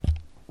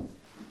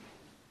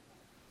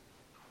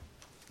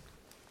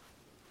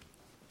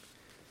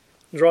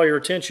Draw your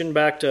attention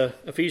back to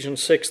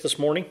Ephesians 6 this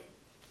morning.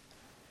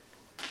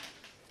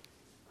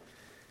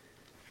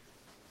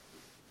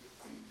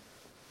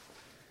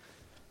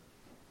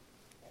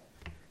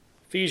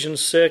 Ephesians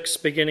 6,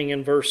 beginning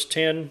in verse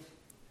 10.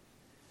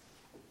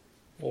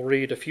 We'll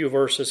read a few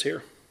verses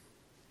here.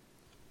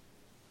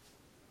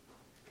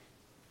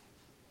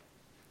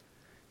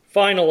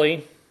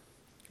 Finally,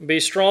 be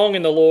strong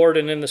in the Lord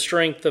and in the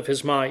strength of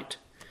his might.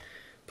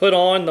 Put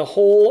on the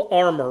whole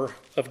armor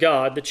of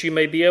God, that you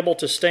may be able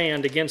to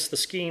stand against the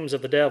schemes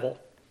of the devil.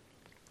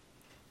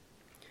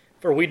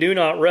 For we do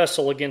not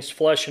wrestle against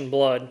flesh and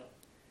blood,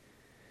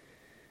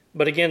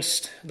 but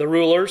against the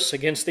rulers,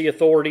 against the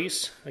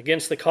authorities,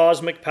 against the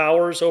cosmic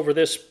powers over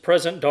this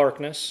present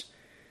darkness,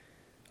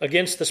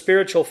 against the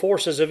spiritual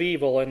forces of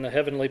evil in the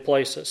heavenly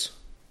places.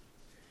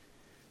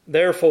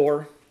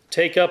 Therefore,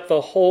 take up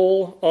the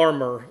whole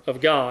armor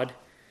of God,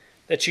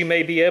 that you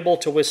may be able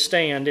to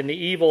withstand in the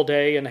evil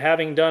day, and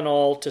having done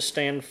all, to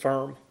stand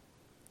firm.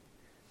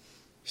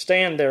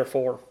 Stand,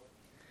 therefore,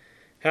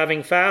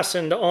 having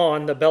fastened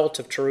on the belt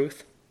of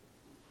truth,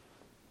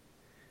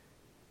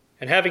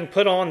 and having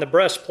put on the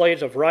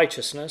breastplate of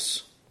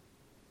righteousness,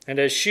 and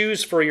as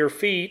shoes for your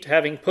feet,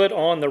 having put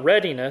on the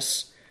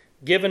readiness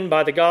given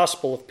by the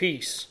gospel of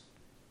peace.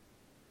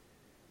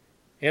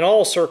 In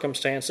all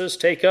circumstances,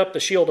 take up the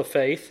shield of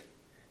faith,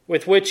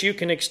 with which you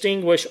can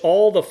extinguish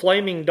all the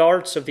flaming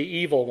darts of the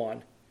evil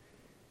one,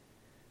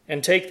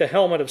 and take the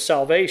helmet of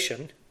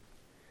salvation,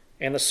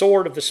 and the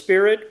sword of the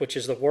Spirit, which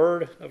is the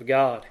Word of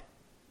God,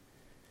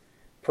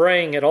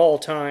 praying at all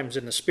times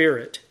in the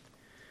Spirit,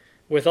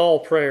 with all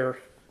prayer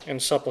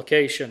and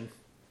supplication.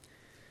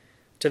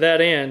 To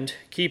that end,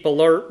 keep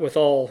alert with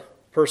all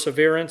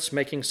perseverance,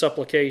 making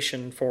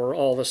supplication for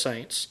all the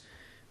saints.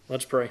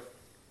 Let's pray.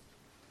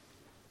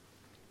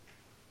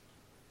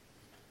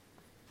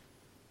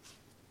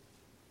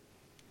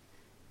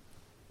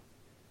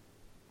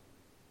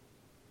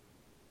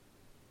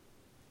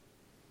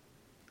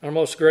 Our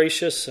most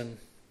gracious and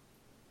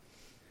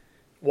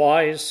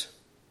wise,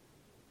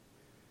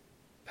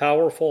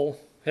 powerful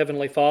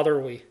Heavenly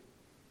Father, we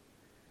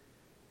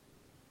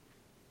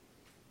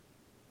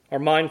are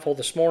mindful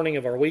this morning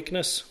of our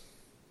weakness,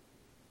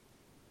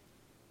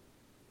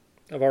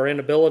 of our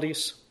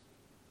inabilities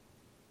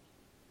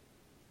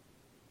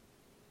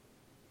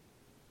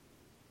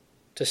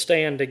to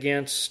stand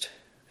against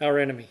our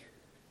enemy.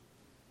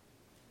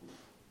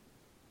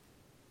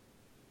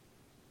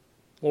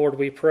 Lord,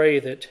 we pray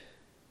that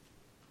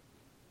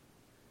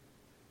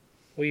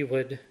we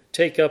would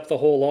take up the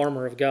whole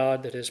armor of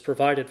God that is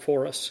provided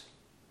for us,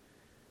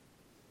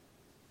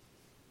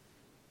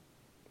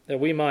 that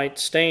we might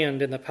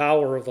stand in the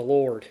power of the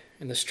Lord,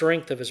 in the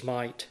strength of his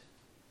might,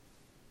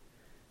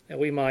 that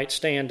we might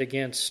stand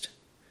against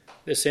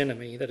this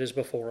enemy that is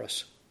before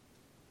us.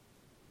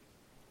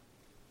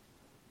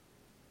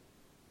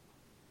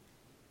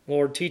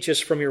 Lord, teach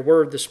us from your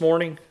word this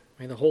morning.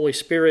 May the Holy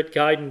Spirit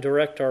guide and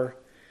direct our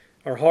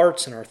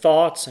hearts and our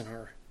thoughts and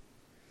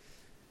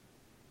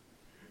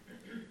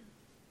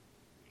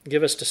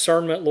give us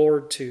discernment,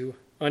 Lord, to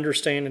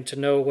understand and to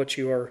know what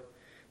you are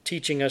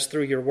teaching us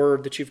through your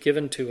word that you've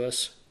given to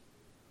us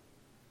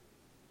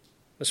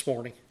this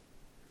morning.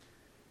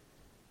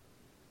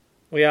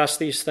 We ask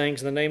these things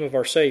in the name of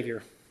our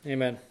Savior.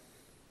 Amen.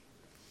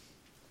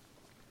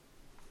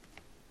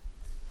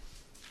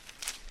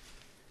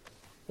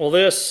 Well,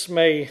 this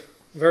may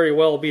very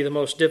well be the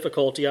most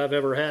difficulty I've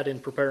ever had in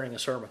preparing a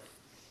sermon.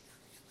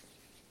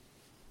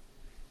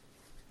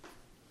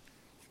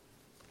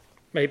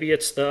 Maybe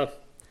it's the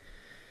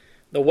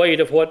weight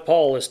of what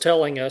Paul is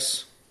telling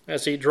us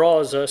as he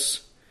draws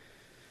us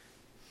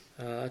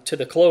to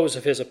the close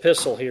of his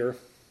epistle here,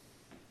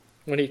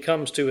 when he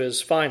comes to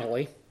his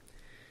finally,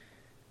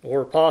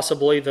 or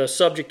possibly the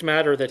subject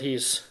matter that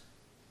he's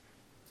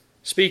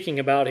speaking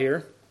about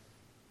here.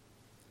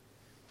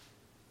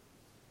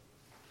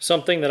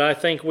 Something that I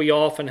think we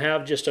often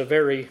have just a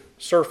very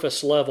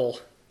surface level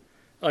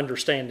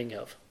understanding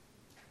of.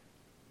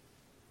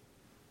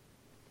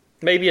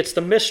 Maybe it's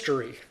the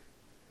mystery,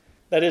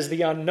 that is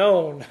the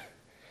unknown,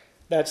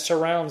 that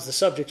surrounds the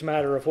subject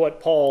matter of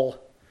what Paul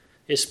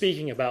is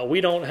speaking about.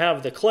 We don't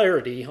have the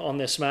clarity on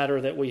this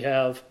matter that we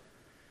have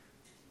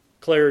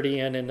clarity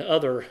in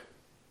other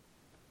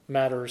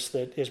matters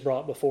that is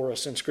brought before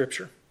us in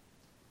Scripture.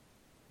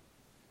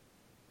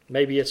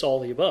 Maybe it's all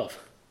the above.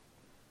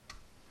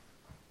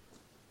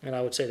 And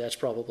I would say that's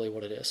probably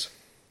what it is.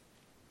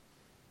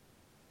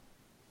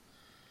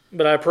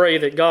 But I pray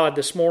that God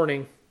this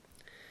morning,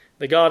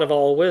 the God of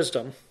all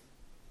wisdom,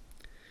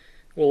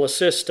 will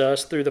assist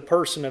us through the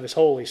person of his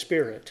Holy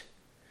Spirit,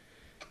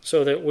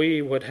 so that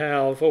we would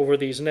have, over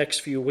these next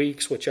few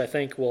weeks, which I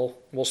think we'll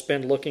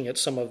spend looking at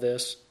some of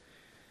this,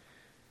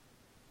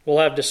 we'll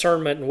have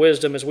discernment and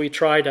wisdom as we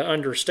try to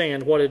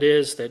understand what it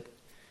is that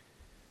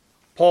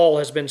Paul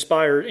has been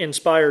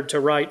inspired to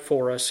write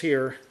for us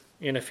here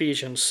in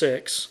Ephesians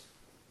 6,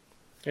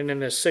 and in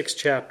this 6th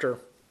chapter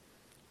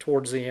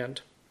towards the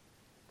end.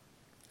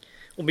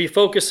 We'll be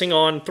focusing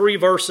on 3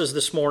 verses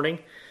this morning,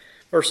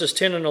 verses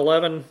 10 and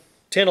 11,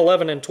 10,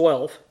 11, and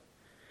 12.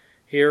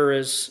 Here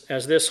is,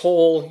 as this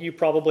whole, you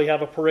probably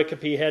have a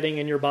pericope heading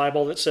in your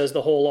Bible that says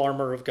the whole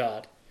armor of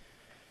God.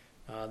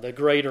 The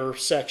greater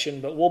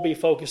section, but we'll be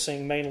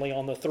focusing mainly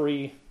on the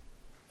three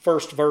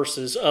first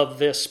verses of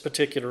this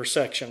particular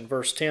section,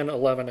 verse 10,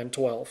 11, and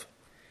 12.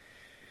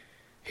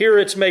 Here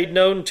it's made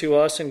known to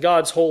us in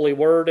God's holy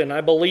word, and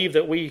I believe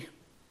that we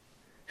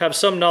have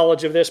some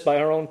knowledge of this by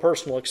our own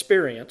personal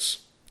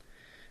experience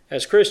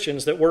as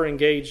Christians, that we're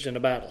engaged in a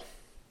battle.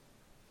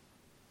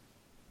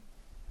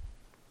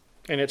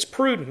 And it's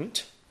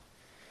prudent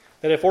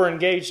that if we're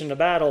engaged in a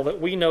battle,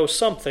 that we know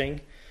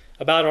something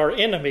about our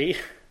enemy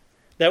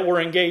that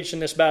we're engaged in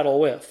this battle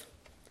with.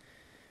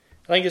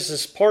 I think this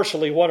is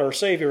partially what our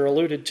Savior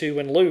alluded to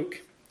in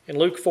Luke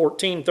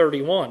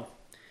 14:31.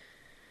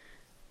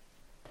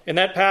 In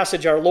that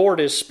passage, our Lord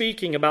is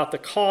speaking about the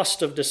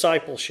cost of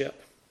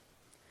discipleship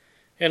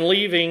and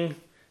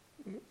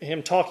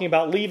talking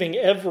about leaving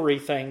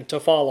everything to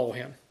follow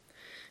him.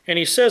 And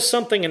he says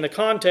something in the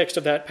context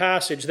of that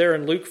passage there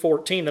in Luke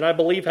 14 that I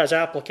believe has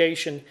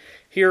application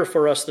here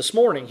for us this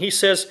morning. He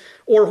says,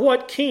 "Or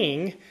what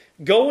king,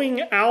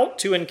 going out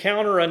to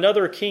encounter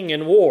another king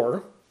in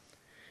war,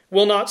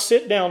 will not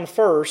sit down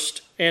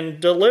first and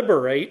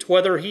deliberate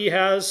whether he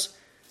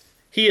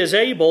is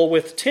able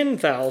with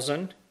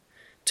 10,000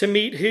 to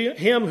meet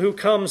him who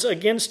comes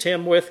against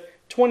him with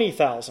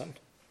 20,000?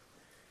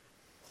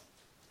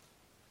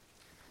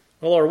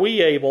 Well, are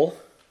we able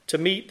to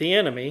meet the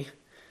enemy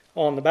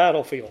on the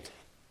battlefield?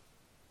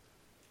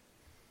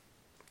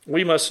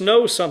 We must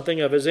know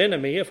something of his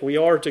enemy if we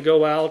are to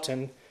go out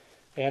and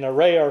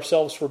array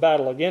ourselves for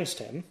battle against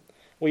him.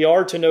 We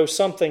are to know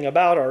something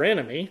about our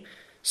enemy,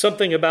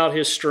 something about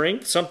his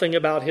strength, something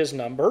about his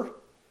number,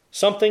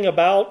 something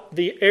about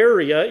the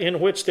area in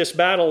which this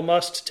battle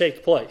must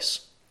take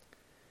place.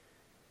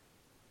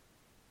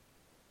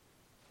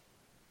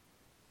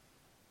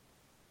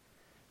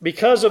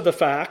 Because of the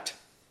fact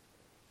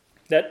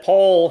that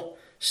Paul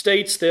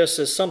states this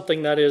as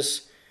something that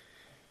is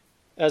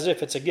as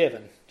if it's a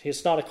given.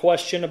 It's not a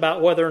question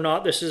about whether or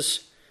not this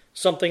is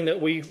something that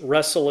we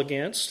wrestle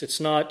against. It's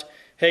not,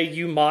 hey,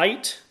 you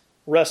might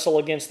wrestle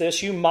against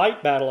this, you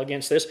might battle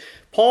against this.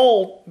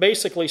 Paul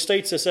basically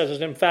states this as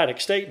an emphatic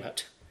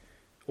statement.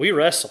 We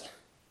wrestle,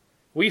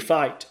 we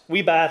fight,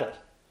 we battle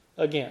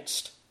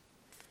against.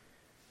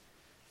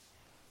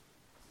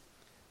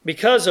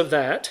 Because of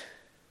that,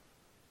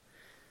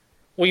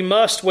 we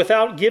must,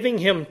 without giving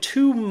him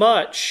too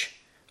much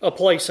a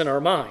place in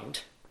our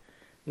mind,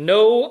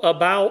 know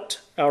about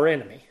our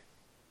enemy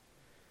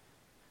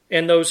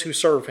and those who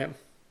serve him,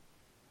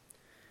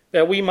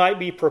 that we might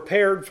be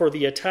prepared for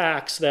the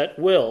attacks that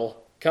will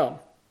come.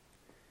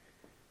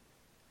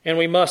 And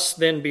we must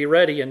then be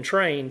ready and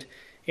trained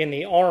in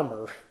the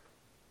armor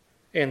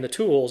and the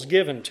tools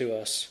given to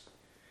us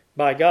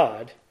by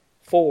God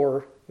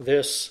for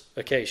this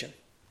occasion.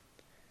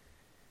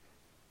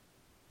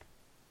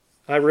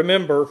 I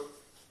remember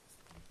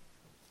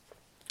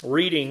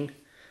reading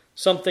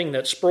something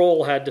that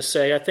Sproul had to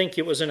say. I think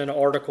it was in an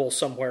article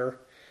somewhere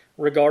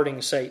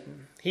regarding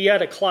Satan. He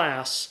had a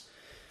class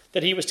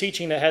that he was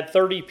teaching that had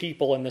 30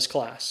 people in this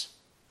class.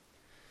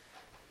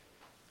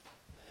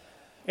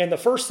 And the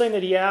first thing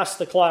that he asked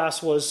the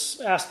class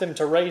was, asked them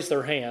to raise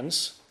their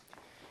hands.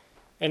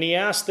 And he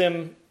asked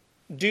them,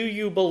 do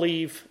you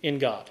believe in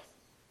God?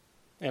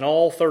 And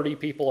all 30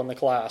 people in the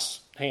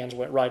class, hands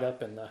went right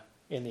up in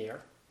the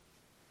air.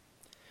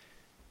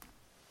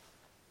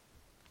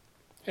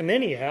 And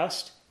then he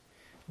asked,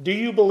 do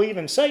you believe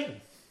in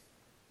Satan?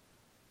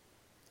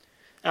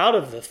 Out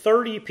of the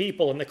 30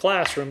 people in the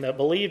classroom that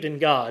believed in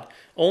God,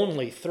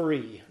 only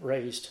 3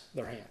 raised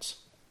their hands.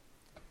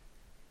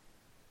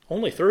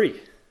 Only 3.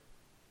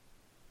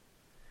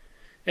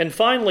 And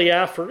finally,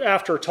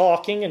 after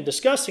talking and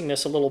discussing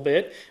this a little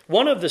bit,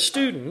 one of the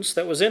students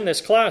that was in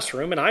this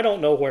classroom, and I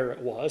don't know where it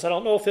was, I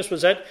don't know if this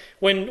was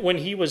when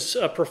he was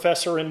a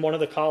professor in one of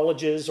the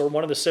colleges or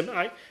one of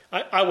the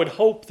I would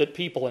hope that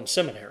people in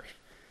seminary,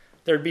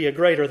 there'd be a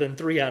greater than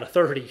 3 out of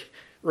 30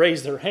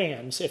 raise their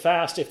hands if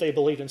asked if they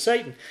believed in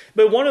Satan.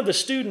 But one of the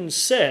students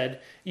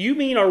said, you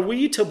mean are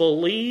we to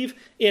believe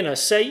in a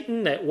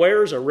Satan that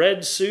wears a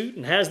red suit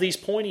and has these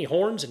pointy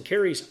horns and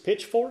carries a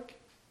pitchfork?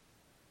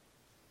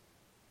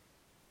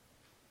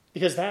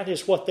 Because that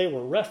is what they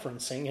were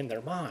referencing in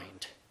their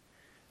mind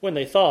when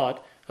they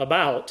thought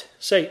about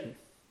Satan.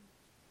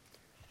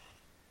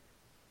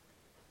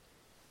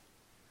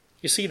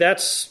 You see,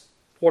 that's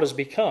what has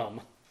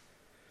become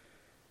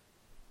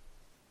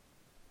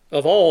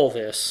of all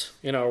this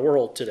in our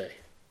world today.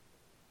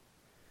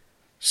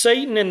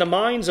 Satan, in the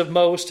minds of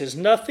most, is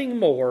nothing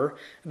more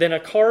than a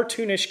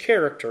cartoonish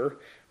character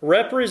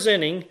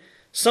representing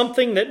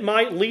something that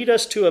might lead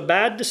us to a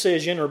bad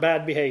decision or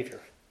bad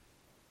behavior.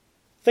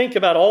 Think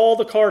about all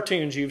the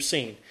cartoons you've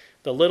seen.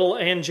 The little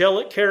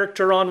angelic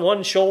character on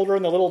one shoulder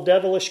and the little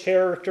devilish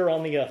character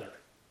on the other.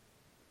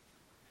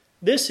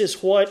 This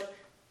is what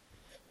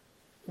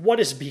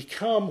has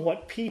become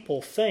what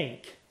people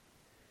think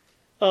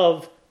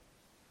of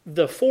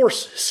the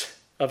forces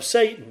of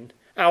Satan,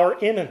 our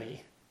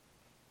enemy,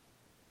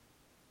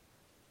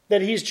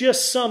 that he's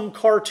just some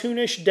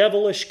cartoonish,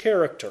 devilish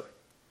character.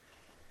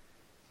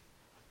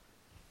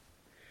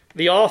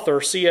 The author,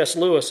 C.S.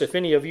 Lewis, if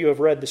any of you have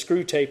read the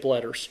Screwtape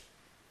Letters,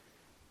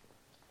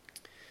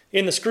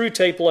 in the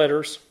Screwtape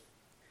Letters,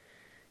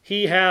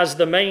 he has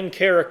the main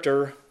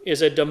character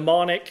is a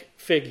demonic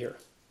figure.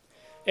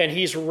 And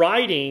he's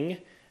writing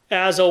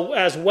as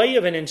way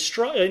of an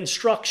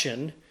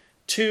instruction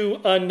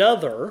to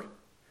another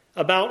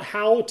about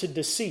how to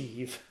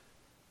deceive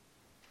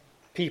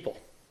people.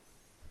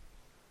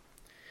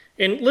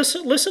 And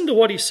listen to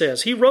what he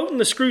says. He wrote in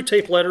the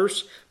Screwtape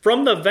Letters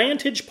from the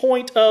vantage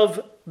point of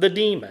the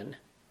demon,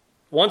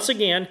 once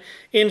again,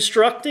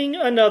 instructing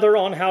another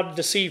on how to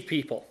deceive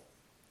people.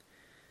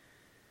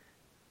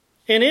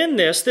 And in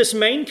this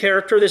main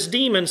character, this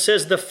demon,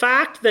 says the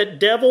fact that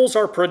devils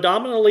are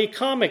predominantly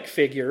comic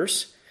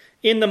figures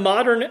in the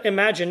modern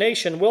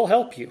imagination will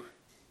help you.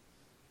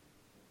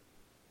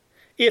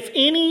 If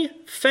any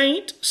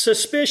faint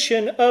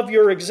suspicion of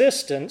your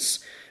existence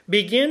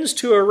begins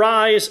to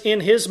arise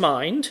in his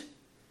mind,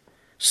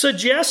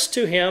 suggest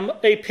to him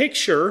a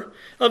picture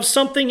of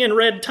something in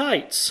red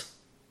tights,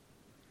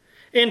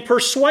 and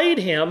persuade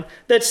him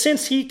that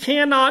since he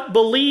cannot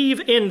believe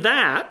in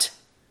that,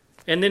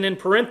 and then in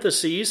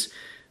parentheses,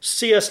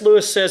 C.S.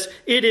 Lewis says,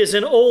 it is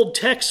an old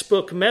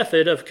textbook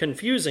method of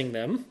confusing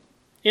them,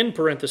 in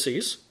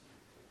parentheses,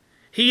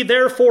 he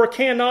therefore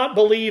cannot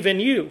believe in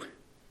you.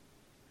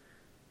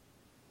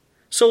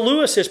 So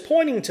Lewis is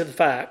pointing to the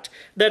fact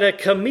that a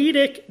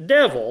comedic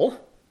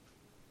devil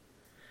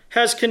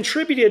has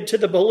contributed to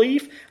the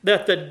belief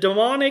that the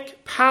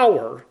demonic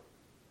power,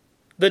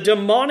 the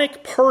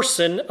demonic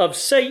person of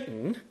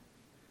Satan,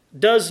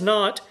 does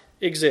not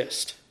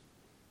exist.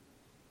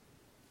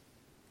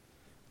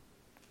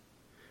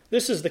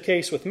 This is the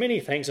case with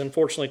many things,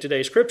 unfortunately,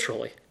 today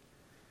scripturally.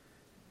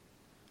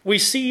 We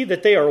see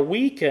that they are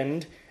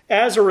weakened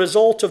as a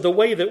result of the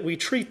way that we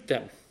treat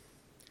them.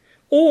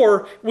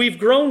 Or we've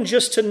grown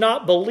just to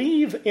not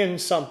believe in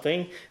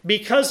something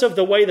because of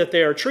the way that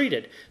they are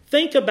treated.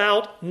 Think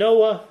about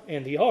Noah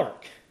and the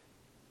ark.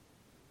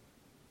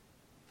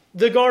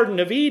 The Garden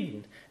of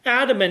Eden,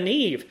 Adam and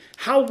Eve,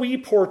 how we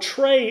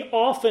portray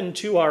often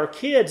to our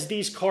kids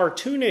these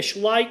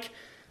cartoonish-like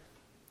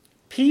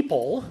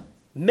people,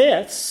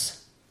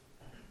 myths,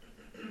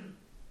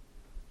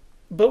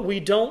 but we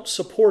don't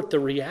support the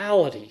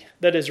reality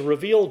that is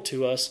revealed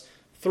to us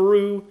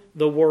through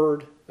the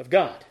Word of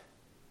God.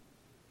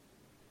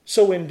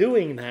 So in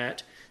doing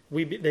that,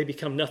 they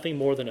become nothing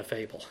more than a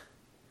fable,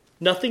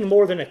 nothing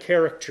more than a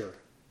caricature.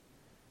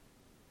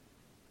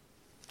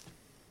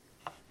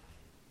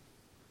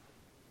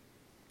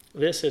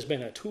 This has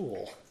been a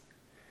tool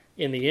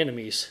in the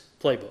enemy's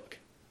playbook.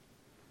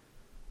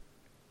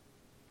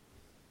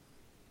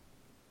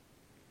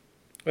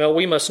 Well,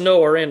 we must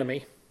know our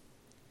enemy,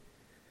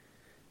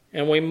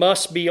 and we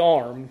must be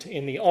armed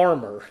in the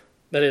armor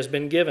that has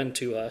been given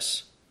to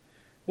us,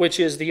 which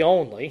is the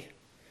only,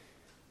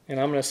 and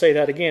I'm going to say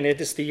that again,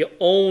 it is the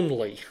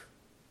only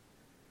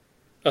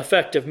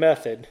effective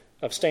method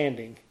of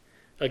standing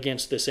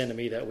against this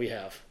enemy that we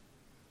have.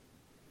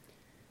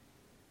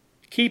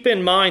 Keep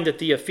in mind that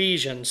the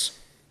Ephesians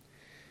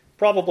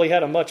probably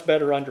had a much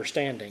better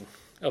understanding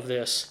of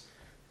this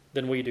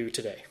than we do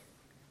today.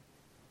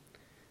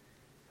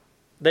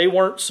 They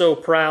weren't so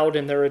proud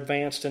in their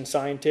advanced and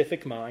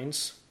scientific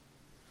minds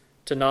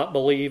to not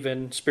believe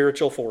in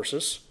spiritual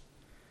forces.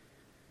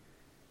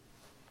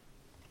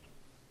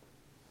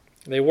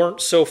 They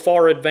weren't so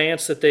far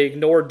advanced that they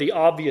ignored the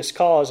obvious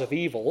cause of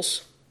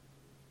evils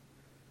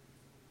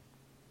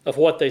of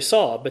what they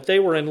saw, but they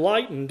were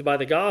enlightened by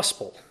the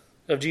gospel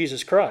of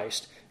Jesus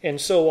Christ, and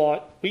so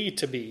ought we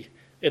to be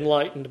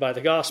enlightened by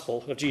the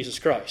gospel of Jesus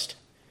Christ.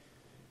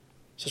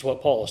 This is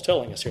what Paul is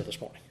telling us here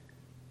this morning.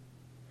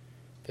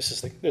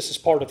 This is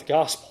part of the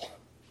gospel.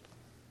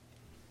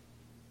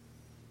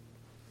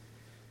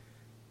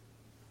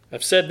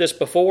 I've said this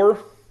before,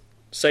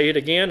 say it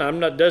again.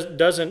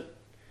 Doesn't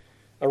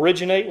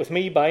originate with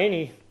me by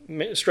any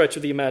stretch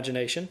of the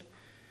imagination,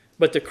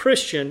 but the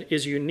Christian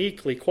is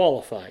uniquely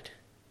qualified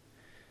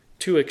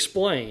to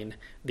explain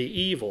the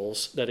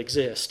evils that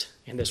exist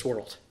in this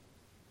world.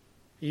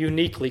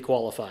 Uniquely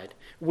qualified.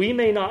 We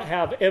may not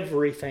have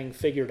everything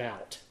figured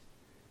out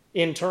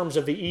in terms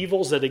of the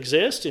evils that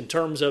exist, in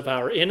terms of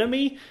our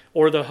enemy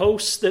or the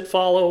hosts that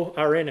follow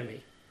our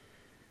enemy.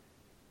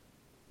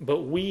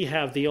 But we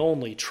have the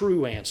only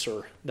true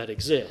answer that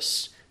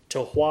exists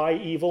to why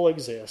evil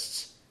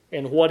exists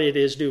and what it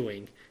is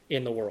doing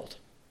in the world.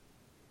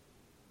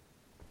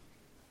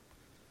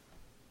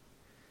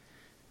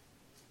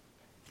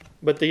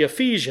 But the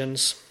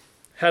Ephesians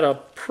had a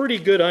pretty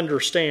good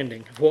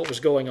understanding of what was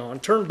going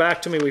on. Turn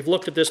back to me. We've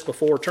looked at this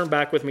before. Turn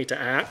back with me to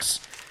Acts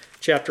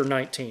chapter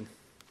 19.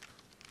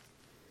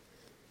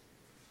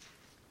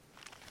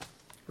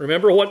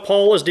 Remember what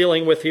Paul is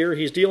dealing with here.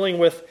 He's dealing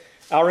with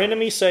our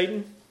enemy,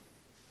 Satan,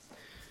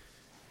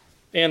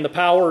 and the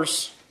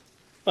powers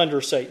under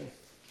Satan,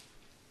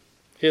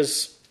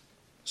 his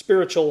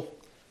spiritual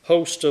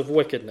host of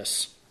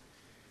wickedness.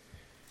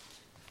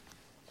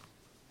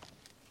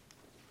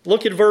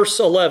 Look at verse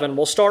 11.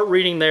 We'll start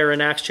reading there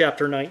in Acts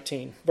chapter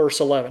 19, verse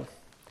 11.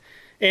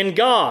 And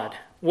God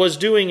was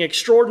doing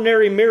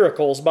extraordinary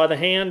miracles by the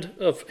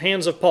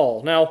hands of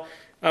Paul. Now,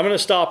 I'm going to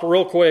stop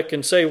real quick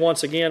and say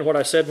once again what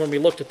I said when we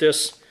looked at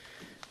this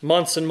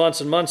months and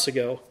months and months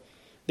ago.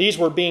 These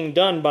were being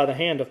done by the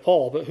hand of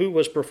Paul, but who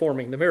was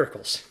performing the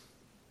miracles?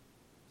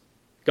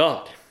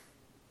 God.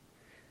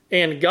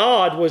 And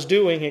God was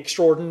doing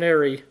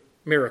extraordinary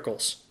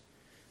miracles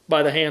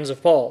by the hands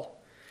of Paul,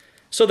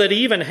 so that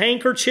even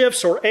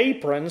handkerchiefs or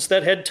aprons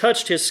that had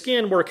touched his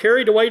skin were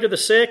carried away to the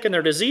sick, and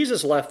their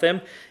diseases left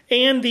them,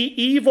 and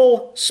the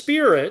evil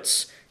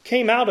spirits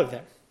came out of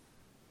them.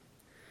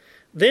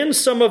 Then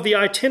some of the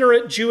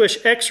itinerant Jewish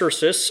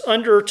exorcists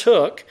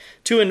undertook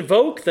to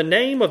invoke the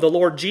name of the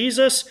Lord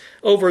Jesus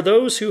over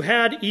those who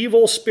had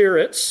evil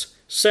spirits,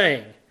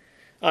 saying,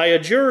 I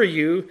adjure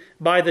you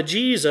by the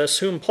Jesus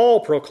whom Paul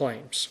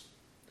proclaims.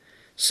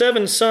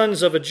 7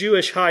 sons of a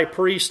Jewish high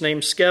priest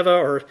named Sceva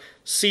or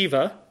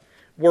Siva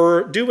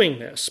were doing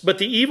this. But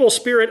the evil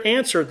spirit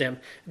answered them,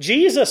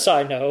 Jesus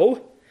I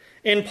know,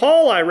 and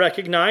Paul I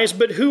recognize,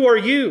 but who are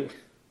you?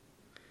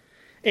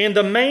 And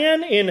the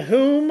man in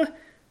whom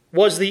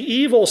was the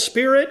evil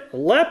spirit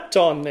leapt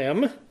on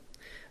them,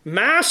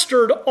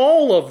 mastered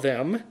all of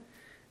them,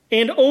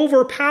 and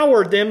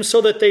overpowered them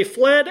so that they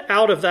fled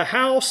out of the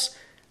house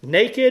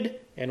naked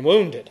and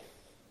wounded.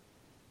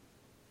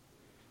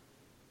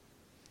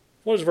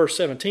 What does verse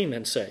 17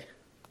 then say?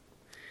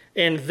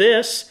 And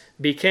this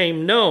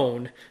became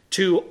known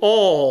to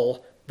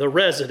all the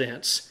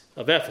residents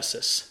of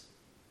Ephesus,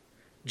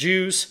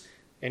 Jews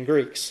and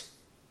Greeks.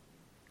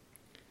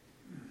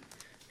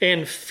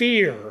 And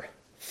fear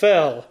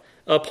fell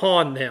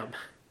upon them.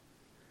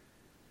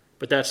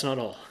 But that's not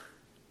all.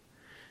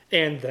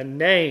 And the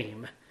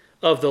name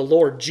of the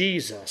Lord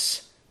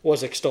Jesus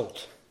was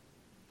extolled.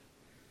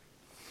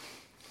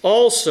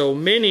 Also,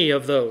 many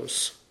of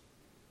those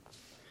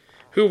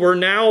who were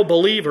now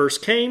believers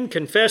came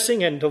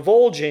confessing and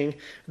divulging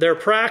their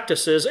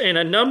practices, and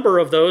a number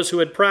of those who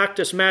had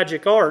practiced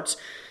magic arts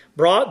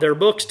brought their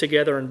books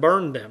together and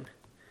burned them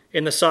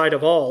in the sight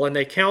of all. And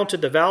they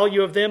counted the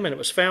value of them, and it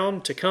was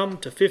found to come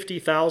to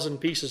 50,000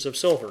 pieces of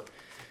silver.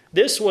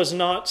 This was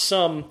not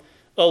some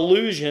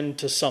allusion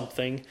to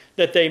something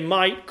that they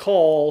might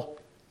call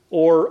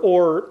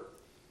or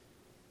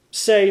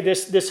say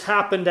this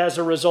happened as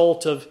a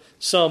result of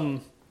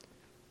some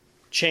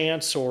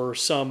chance or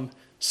some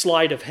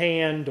sleight of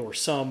hand or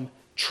some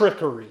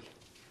trickery.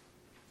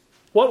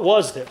 What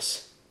was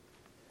this?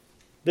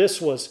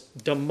 This was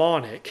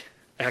demonic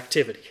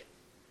activity.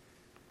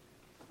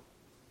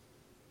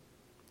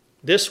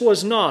 This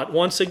was not,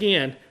 once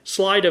again,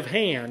 sleight of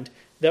hand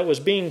that was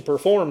being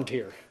performed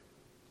here.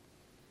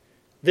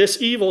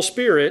 This evil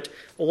spirit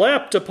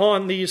leapt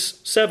upon these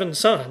 7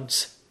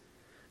 sons,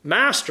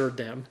 mastered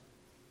them,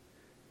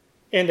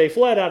 and they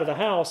fled out of the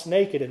house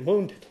naked and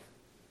wounded.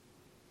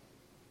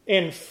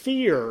 And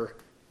fear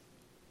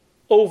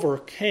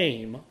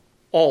overcame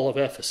all of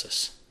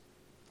Ephesus,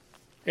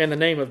 and the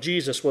name of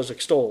Jesus was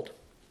extolled.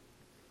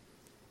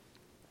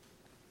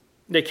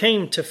 They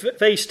came to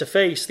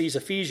face, these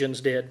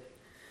Ephesians did,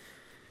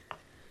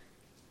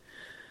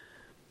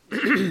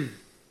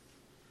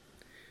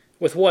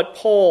 with what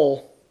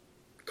Paul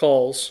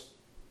calls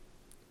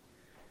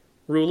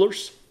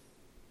rulers,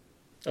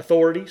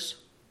 authorities,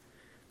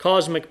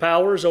 cosmic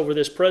powers over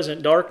this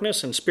present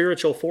darkness, and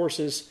spiritual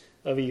forces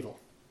of evil.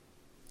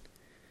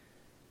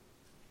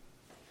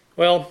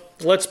 Well,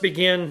 let's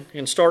begin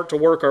and start to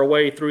work our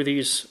way through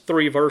these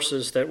 3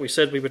 verses that we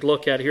said we would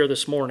look at here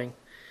this morning,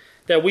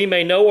 that we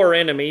may know our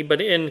enemy,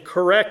 but in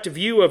correct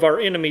view of our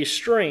enemy's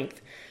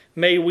strength,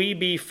 may we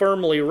be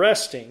firmly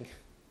resting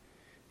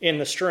in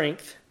the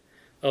strength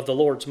of the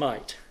Lord's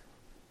might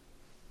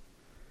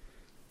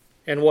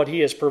and what He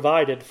has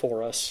provided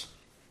for us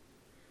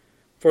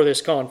for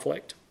this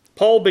conflict.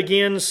 Paul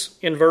begins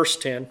in verse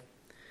 10.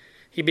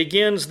 He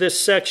begins this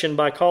section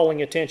by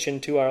calling attention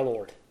to our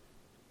Lord.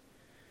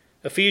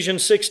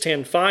 Ephesians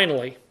 6:10,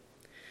 finally,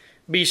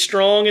 be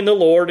strong in the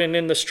Lord and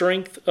in the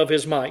strength of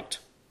His might.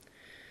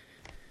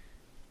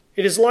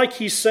 It is like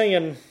he's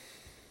saying,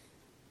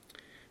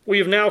 we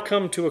have now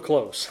come to a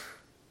close.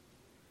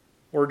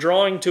 We're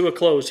drawing to a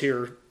close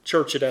here,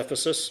 church at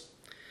Ephesus.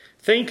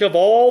 Think of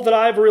all that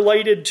I've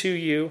related to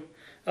you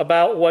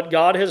about what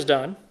God has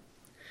done,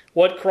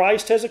 what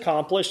Christ has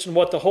accomplished, and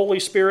what the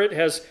Holy Spirit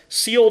has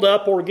sealed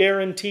up or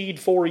guaranteed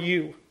for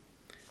you.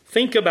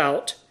 Think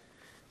about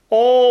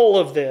all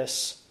of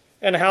this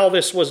and how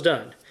this was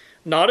done.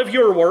 Not of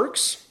your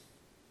works,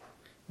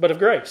 but of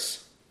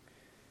grace.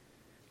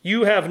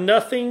 You have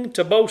nothing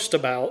to boast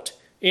about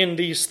in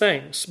these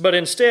things, but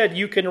instead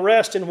you can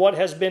rest in what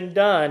has been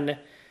done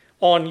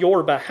on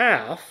your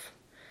behalf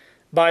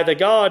by the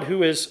God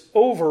who is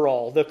over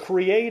all, the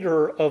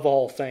creator of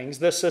all things,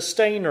 the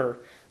sustainer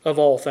of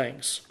all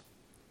things.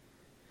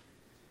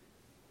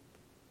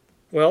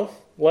 Well,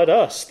 let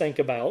us think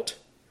about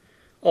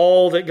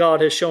all that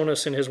God has shown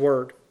us in His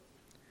Word.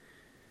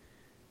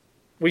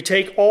 We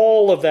take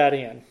all of that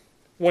in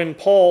when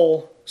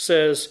Paul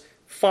says,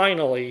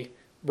 finally,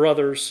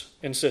 brothers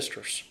and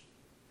sisters,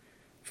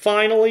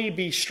 finally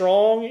be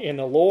strong in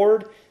the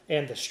Lord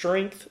and the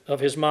strength of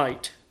his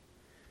might.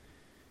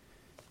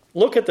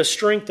 Look at the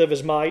strength of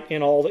his might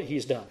in all that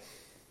he's done.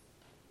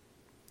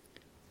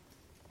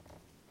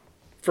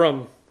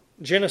 From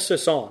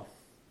Genesis on,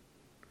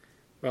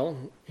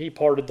 well, he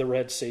parted the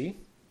Red Sea.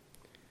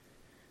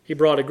 He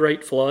brought a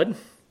great flood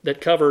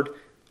that covered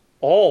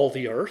all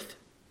the earth.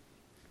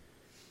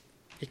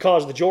 He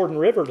caused the Jordan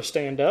River to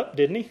stand up,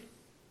 didn't he?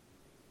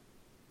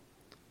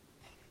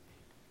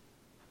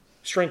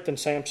 Strengthened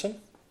Samson.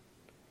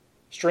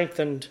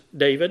 Strengthened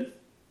David.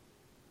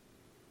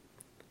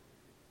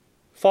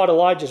 Fought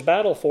Elijah's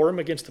battle for him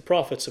against the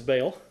prophets of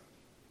Baal.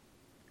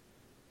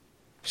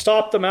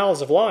 Stopped the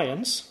mouths of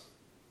lions.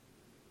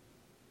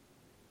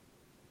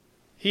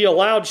 He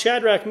allowed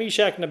Shadrach,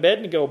 Meshach, and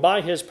Abednego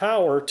by his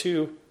power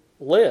to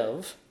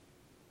live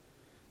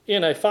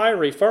in a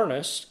fiery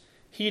furnace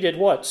heated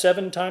what,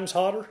 7 times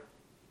hotter?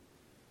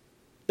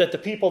 That the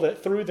people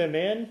that threw them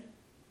in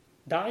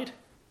died?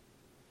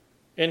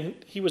 And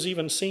he was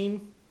even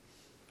seen,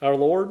 our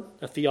Lord,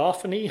 a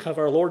theophany of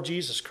our Lord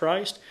Jesus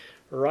Christ,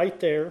 right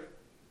there,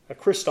 a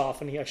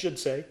Christophany, I should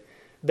say,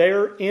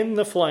 there in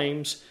the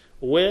flames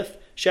with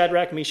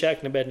Shadrach, Meshach,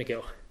 and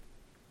Abednego.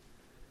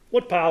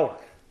 What power!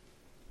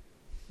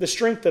 The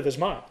strength of his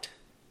might.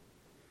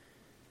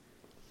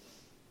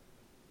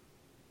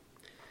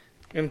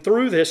 And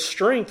through this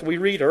strength we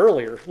read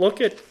earlier,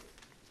 look at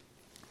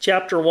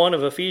chapter 1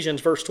 of Ephesians,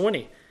 verse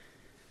 20,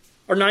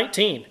 or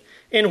 19.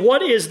 And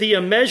what is the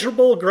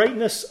immeasurable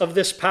greatness of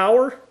this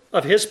power,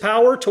 of his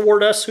power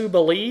toward us who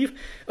believe,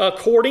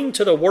 according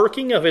to the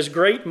working of his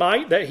great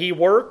might that he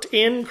worked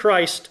in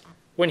Christ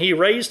when he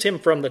raised him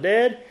from the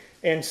dead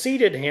and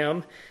seated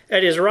him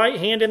at his right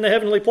hand in the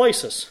heavenly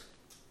places?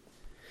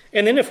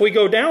 And then if we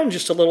go down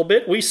just a little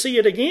bit, we see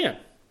it again.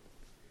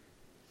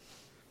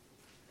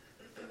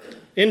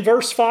 In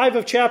verse 5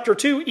 of chapter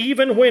 2,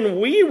 even when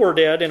we were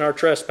dead in our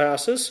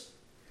trespasses,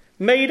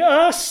 made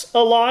us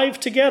alive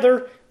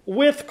together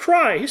with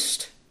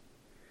Christ.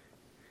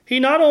 He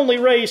not only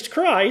raised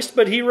Christ,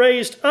 but he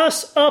raised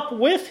us up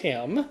with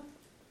him.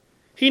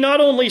 He not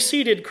only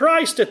seated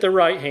Christ at the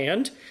right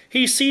hand,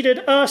 he seated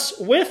us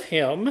with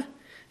him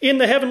in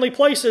the heavenly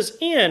places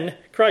in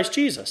Christ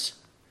Jesus.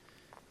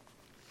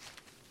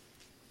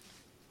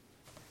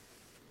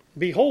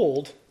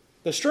 Behold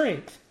the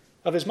strength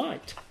of his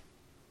might.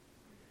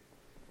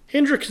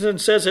 Hendrickson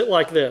says it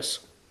like this.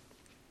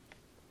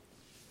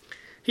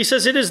 He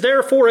says, it is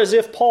therefore as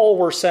if Paul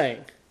were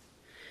saying,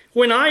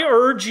 when I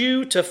urge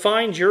you to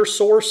find your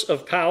source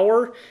of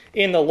power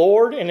in the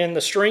Lord and in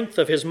the strength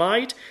of his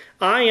might,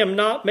 I am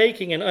not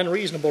making an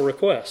unreasonable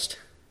request.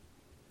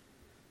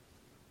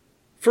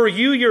 For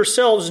you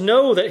yourselves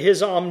know that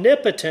his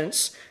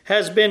omnipotence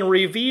has been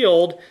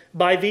revealed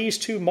by these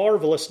 2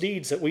 marvelous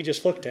deeds that we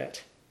just looked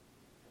at.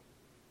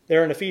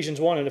 There in Ephesians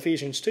 1 and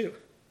Ephesians 2.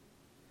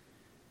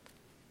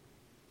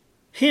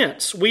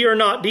 Hence, we are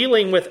not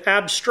dealing with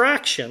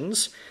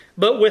abstractions,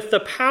 but with the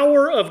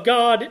power of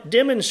God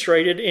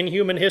demonstrated in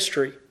human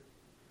history.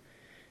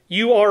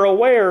 You are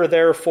aware,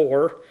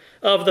 therefore,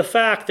 of the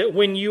fact that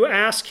when you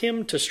ask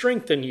him to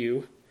strengthen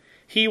you,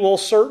 he will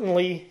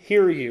certainly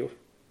hear you,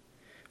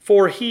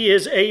 for he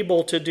is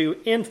able to do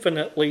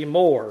infinitely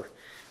more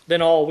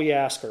than all we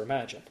ask or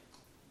imagine.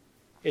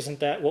 Isn't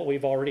that what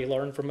we've already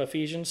learned from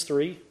Ephesians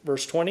 3,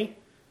 verse 20?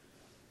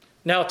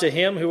 Now to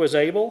him who is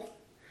able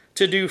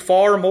to do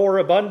far more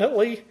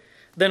abundantly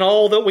than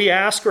all that we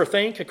ask or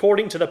think,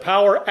 according to the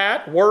power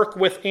at work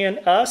within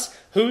us.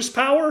 Whose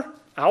power?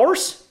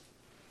 Ours?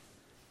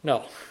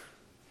 No.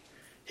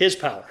 His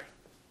power.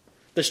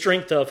 The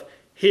strength of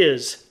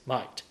his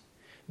might.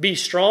 Be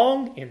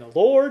strong in the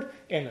Lord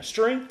and the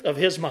strength of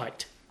his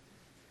might.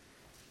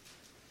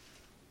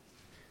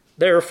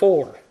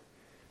 Therefore,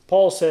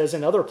 Paul says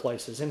in other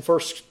places, in 1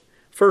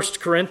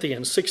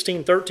 Corinthians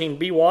 16:13,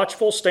 be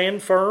watchful,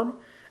 stand firm,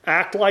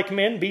 act like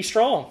men, be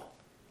strong.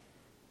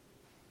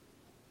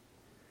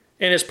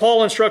 And as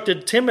Paul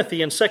instructed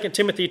Timothy in 2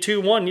 Timothy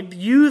 2:1,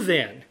 you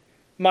then,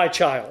 my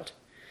child,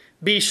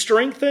 be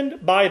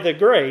strengthened by the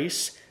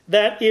grace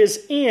that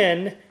is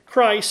in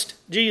Christ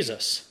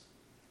Jesus.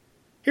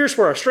 Here's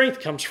where our strength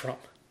comes from.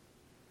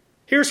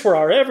 Here's where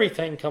our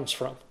everything comes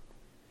from.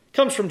 It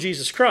comes from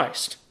Jesus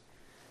Christ.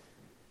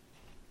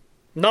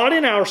 Not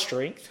in our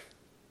strength,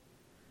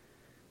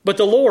 but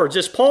the Lord's,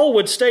 as Paul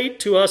would state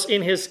to us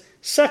in his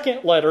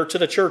second letter to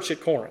the church at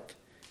Corinth.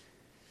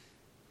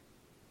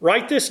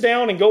 Write this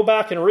down and go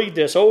back and read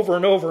this over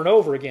and over and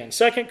over again.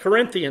 2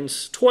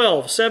 Corinthians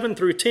 12, 7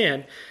 through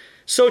 10.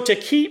 So to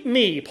keep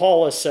me,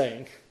 Paul is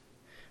saying,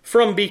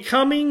 from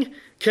becoming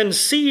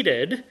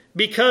conceited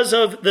because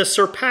of the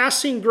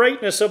surpassing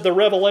greatness of the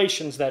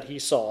revelations that he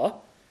saw,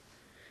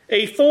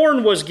 a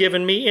thorn was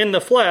given me in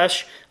the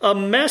flesh, a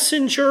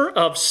messenger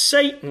of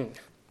Satan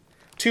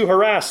to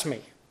harass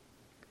me,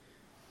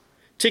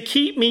 to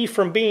keep me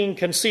from being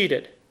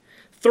conceited.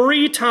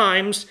 3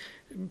 times,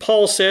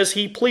 Paul says,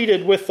 he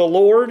pleaded with the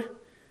Lord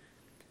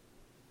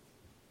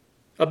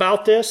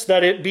about this,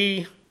 that it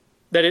be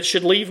that it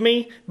should leave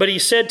me, but he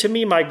said to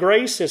me, my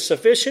grace is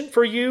sufficient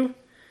for you.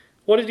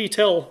 What did he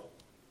tell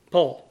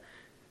Paul?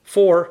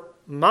 For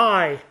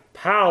my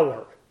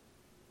power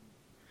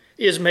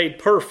is made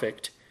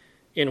perfect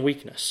in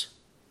weakness.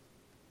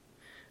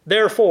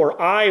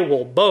 Therefore, I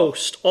will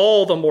boast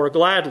all the more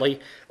gladly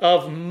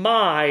of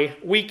my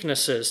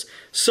weaknesses,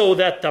 so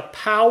that the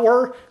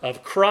power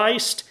of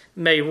Christ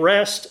may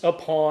rest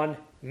upon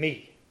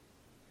me.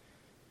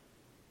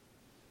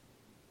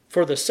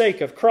 For the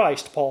sake of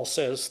Christ, Paul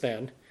says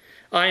then,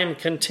 I am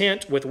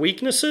content with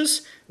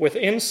weaknesses, with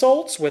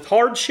insults, with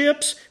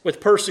hardships,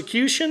 with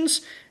persecutions,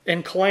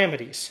 and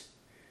calamities.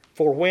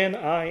 For when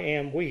I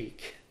am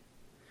weak,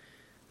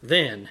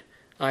 then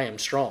I am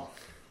strong.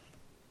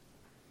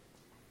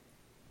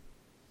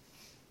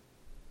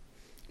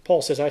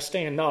 Paul says, I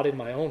stand not in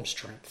my own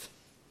strength,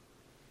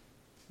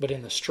 but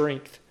in the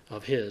strength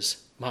of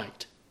his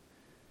might.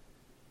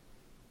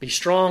 Be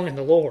strong in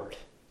the Lord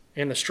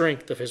and the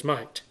strength of his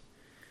might.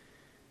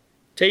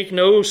 Take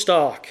no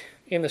stock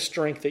in the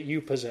strength that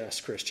you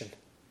possess, Christian.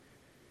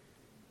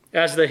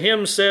 As the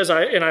hymn says,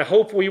 and I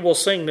hope we will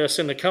sing this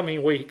in the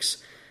coming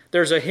weeks,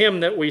 there's a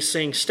hymn that we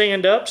sing,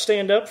 stand up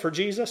for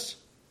Jesus.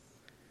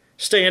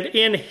 Stand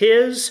in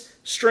his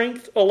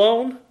strength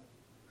alone.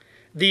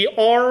 The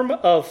arm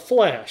of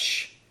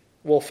flesh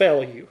will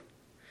fail you.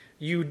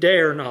 You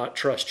dare not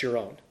trust your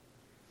own.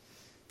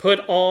 Put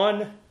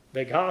on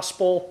the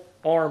gospel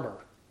armor,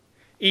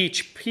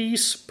 each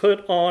piece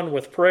put on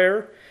with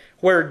prayer.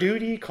 Where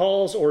duty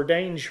calls or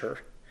danger,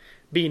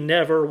 be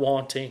never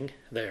wanting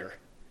there.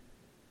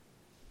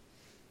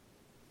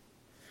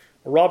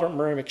 Robert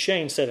Murray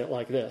McCheyne said it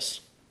like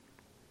this.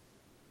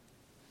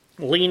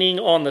 Leaning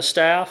on the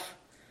staff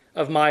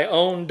of my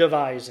own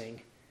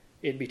devising,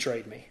 it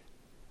betrayed me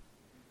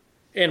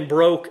and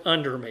broke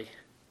under me.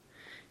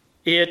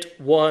 It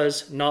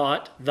was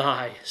not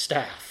thy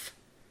staff.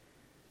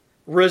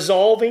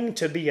 Resolving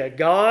to be a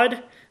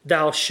God,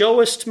 thou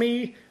showest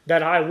me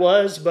that I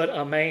was but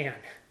a man.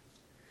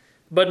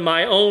 But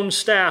my own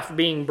staff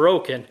being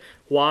broken,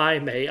 why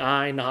may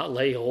I not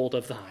lay hold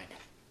of thine?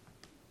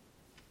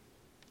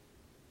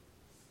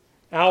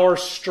 Our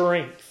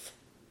strength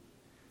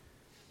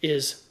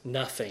is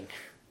nothing.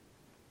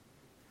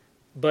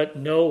 But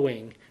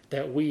knowing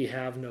that we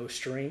have no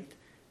strength,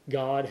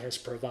 God has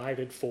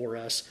provided for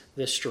us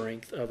the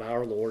strength of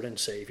our Lord and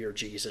Savior,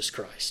 Jesus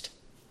Christ.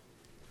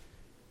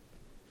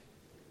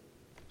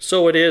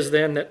 So it is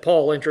then that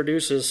Paul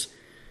introduces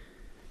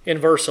in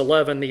verse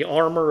 11 the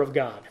armor of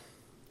God.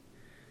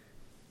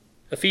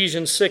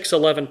 Ephesians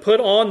 6:11, put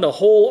on the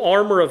whole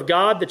armor of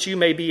God that you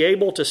may be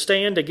able to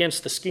stand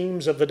against the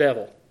schemes of the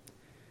devil.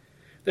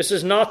 This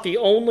is not the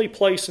only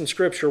place in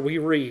Scripture we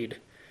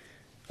read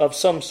of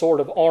some sort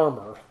of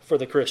armor for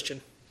the Christian.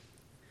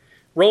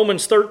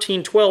 Romans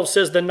 13:12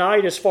 says, the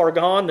night is far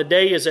gone, the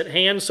day is at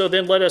hand, so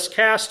then let us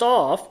cast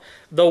off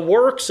the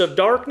works of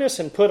darkness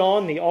and put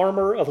on the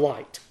armor of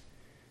light.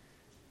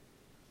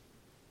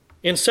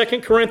 In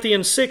 2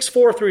 Corinthians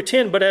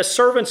 6:4-10, but as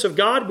servants of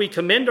God, we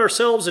commend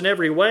ourselves in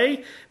every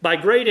way by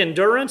great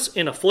endurance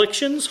in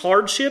afflictions,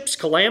 hardships,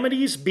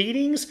 calamities,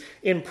 beatings,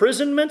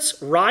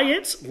 imprisonments,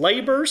 riots,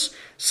 labors,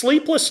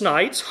 sleepless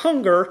nights,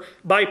 hunger,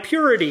 by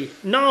purity,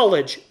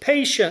 knowledge,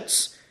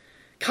 patience,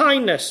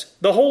 kindness,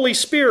 the Holy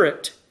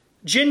Spirit,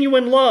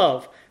 genuine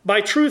love, by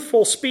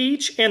truthful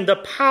speech, and the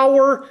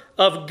power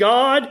of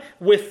God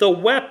with the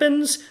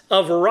weapons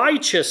of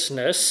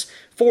righteousness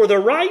for the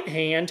right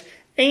hand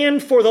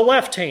and for the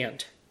left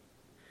hand,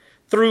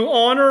 through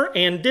honor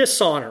and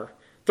dishonor,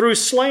 through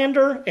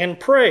slander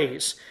and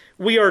praise.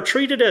 We are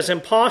treated as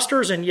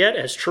impostors and yet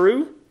as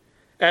true,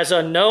 as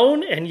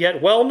unknown and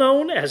yet well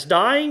known, as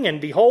dying and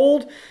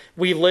behold,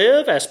 we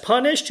live, as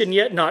punished and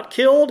yet not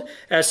killed,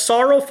 as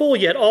sorrowful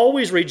yet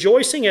always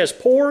rejoicing, as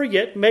poor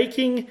yet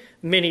making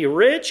many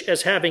rich,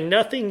 as having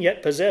nothing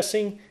yet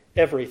possessing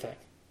everything.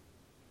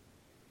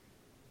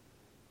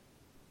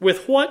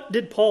 With what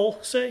did Paul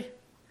say?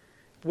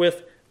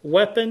 With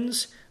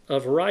weapons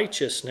of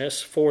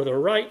righteousness for the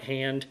right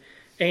hand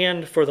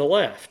and for the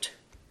left.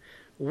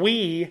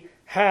 We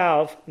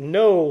have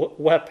no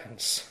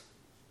weapons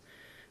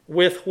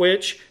with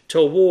which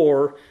to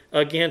war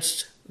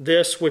against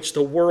this which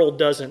the world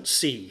doesn't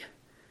see,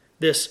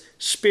 this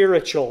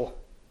spiritual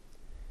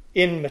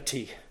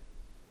enmity,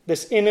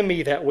 this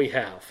enemy that we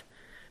have,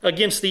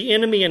 against the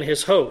enemy and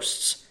his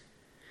hosts.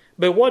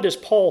 But what does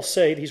Paul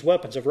say these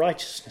weapons of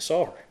righteousness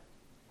are?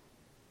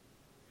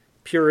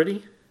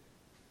 Purity,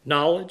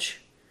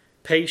 knowledge,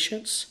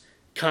 patience,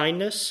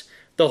 kindness,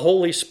 the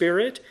Holy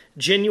Spirit,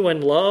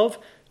 genuine love,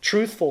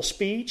 truthful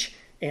speech,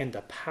 and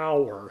the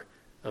power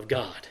of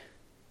God.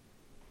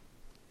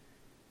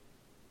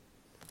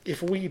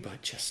 If we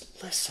but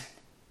just listen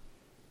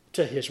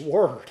to His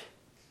Word,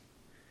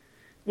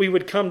 we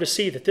would come to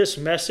see that this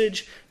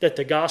message that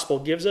the gospel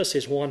gives us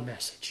is one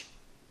message.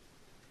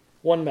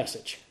 One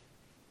message.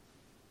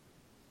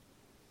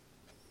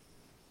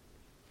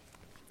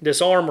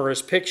 This armor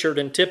is pictured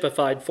and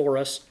typified for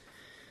us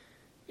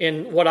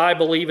in what I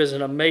believe is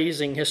an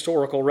amazing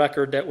historical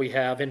record that we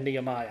have in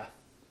Nehemiah.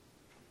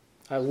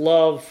 I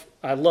love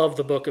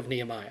the book of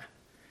Nehemiah.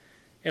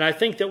 And I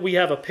think that we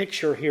have a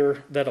picture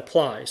here that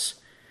applies,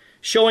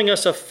 showing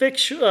us a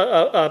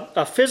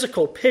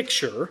physical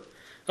picture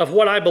of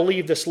what I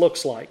believe this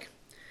looks like.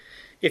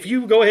 If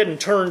you go ahead and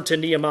turn to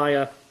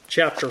Nehemiah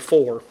chapter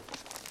 4.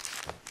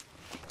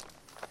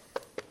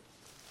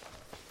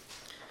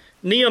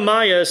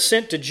 Nehemiah is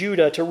sent to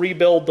Judah to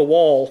rebuild the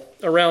wall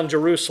around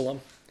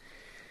Jerusalem.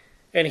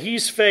 And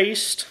he's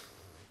faced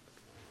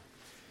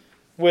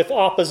with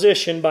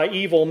opposition by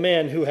evil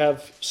men who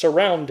have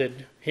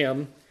surrounded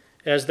him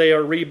as they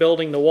are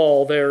rebuilding the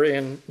wall there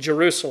in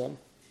Jerusalem.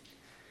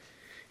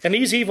 And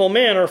these evil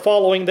men are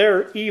following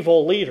their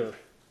evil leader.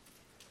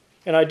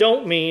 And I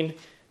don't mean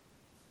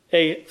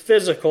a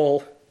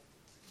physical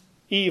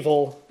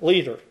evil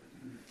leader.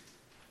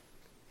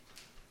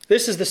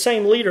 This is the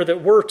same leader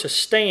that we're to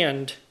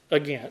stand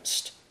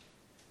against,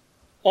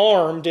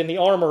 armed in the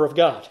armor of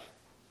God.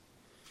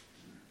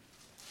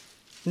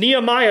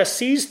 Nehemiah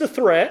sees the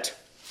threat,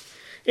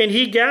 and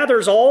he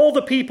gathers all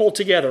the people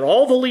together,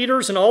 all the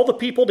leaders and all the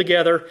people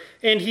together,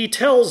 and he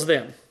tells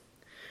them,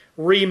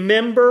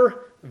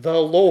 remember the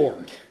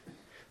Lord,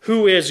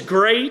 who is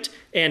great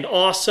and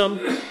awesome,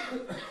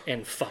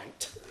 and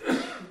fight.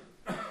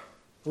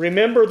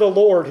 Remember the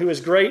Lord, who is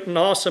great and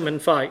awesome,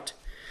 and fight.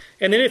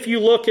 And then if you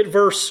look at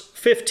verse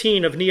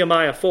 15 of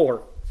Nehemiah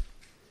 4,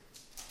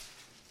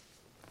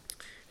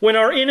 when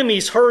our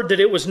enemies heard that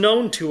it was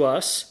known to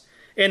us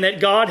and that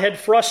God had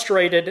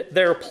frustrated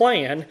their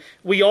plan,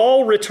 we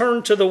all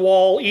returned to the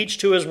wall, each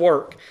to his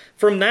work.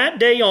 From that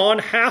day on,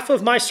 half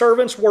of my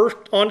servants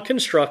worked on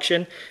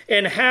construction,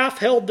 and half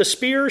held the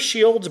spears,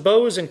 shields,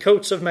 bows, and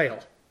coats of mail.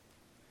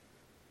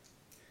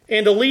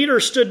 And the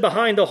leaders stood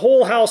behind the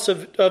whole house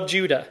of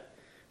Judah,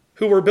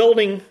 who were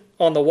building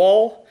on the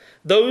wall.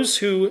 Those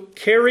who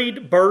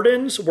carried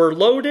burdens were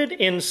loaded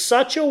in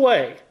such a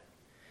way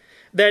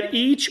that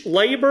each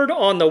labored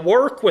on the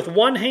work with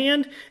one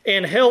hand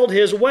and held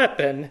his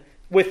weapon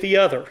with the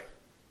other.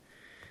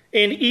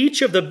 And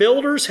each of the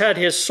builders had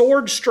his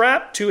sword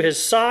strapped to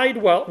his side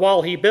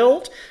while he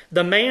built.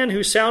 The man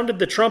who sounded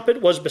the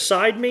trumpet was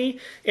beside me.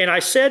 And I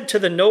said to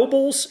the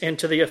nobles and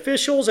to the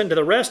officials and to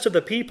the rest of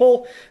the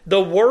people,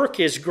 the work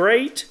is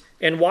great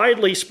and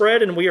widely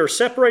spread, and we are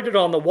separated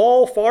on the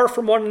wall, far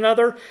from one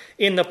another.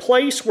 In the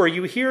place where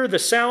you hear the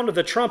sound of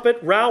the trumpet,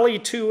 rally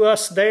to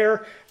us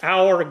there.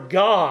 Our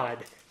God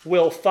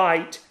will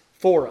fight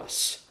for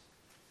us.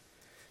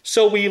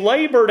 So we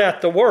labored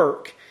at the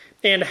work,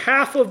 and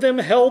half of them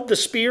held the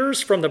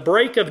spears from the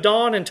break of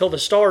dawn until the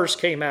stars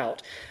came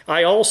out.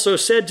 I also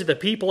said to the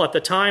people at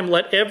the time,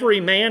 let every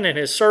man and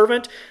his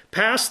servant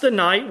pass the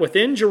night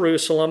within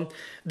Jerusalem,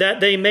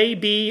 that they may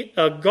be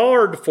a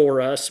guard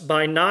for us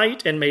by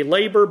night and may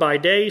labor by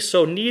day.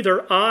 So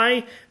neither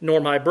I,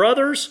 nor my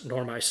brothers,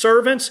 nor my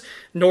servants,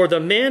 nor the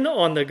men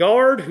on the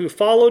guard who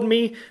followed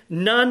me,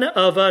 none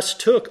of us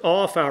took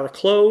off our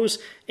clothes,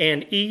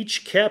 and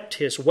each kept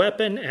his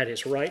weapon at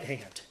his right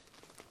hand.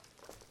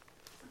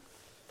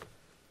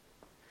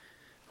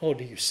 Oh,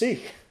 do you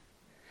see?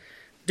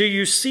 Do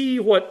you see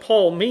what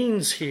Paul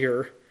means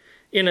here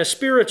in a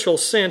spiritual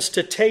sense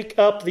to take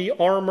up the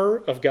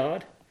armor of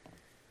God?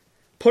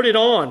 Put it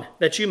on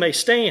that you may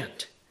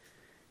stand.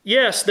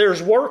 Yes,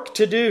 there's work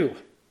to do.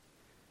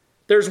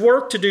 There's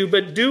work to do,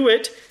 but do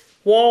it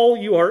while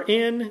you are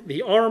in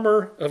the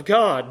armor of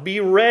God. Be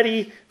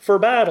ready for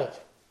battle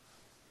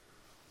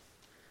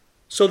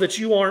so that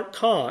you aren't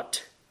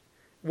caught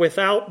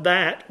without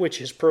that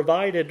which is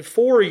provided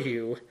for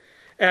you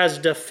as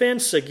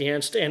defense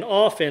against and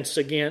offense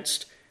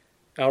against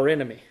our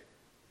enemy.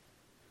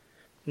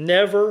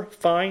 Never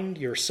find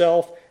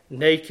yourself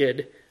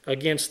naked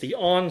against the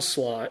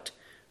onslaught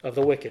of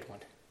the wicked one.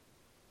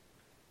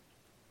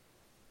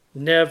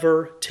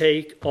 Never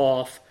take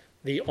off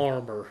the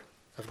armor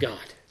of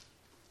God.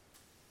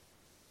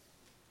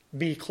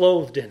 Be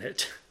clothed in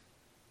it.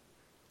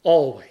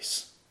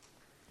 Always.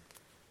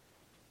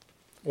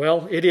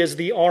 Well, it is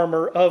the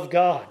armor of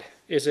God,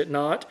 is it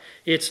not?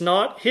 It's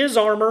not his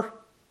armor,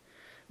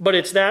 but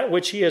it's that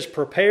which he has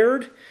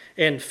prepared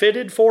and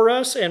fitted for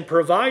us and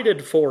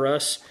provided for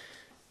us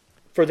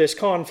for this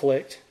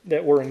conflict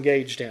that we're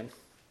engaged in.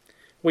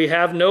 We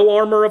have no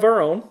armor of our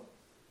own.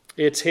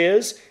 It's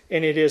his,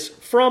 and it is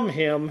from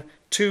him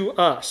to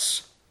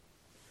us.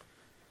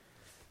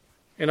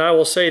 And I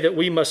will say that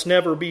we must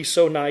never be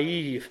so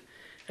naive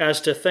as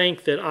to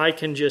think that I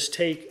can just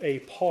take a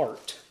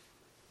part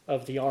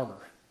of the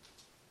armor.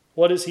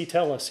 What does he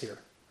tell us here?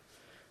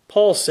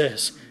 Paul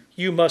says,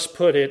 you must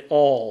put it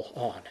all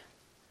on.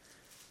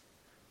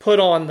 Put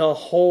on the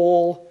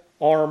whole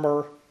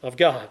armor of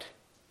God.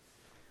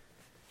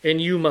 And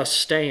you must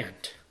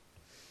stand.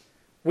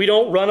 We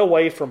don't run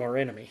away from our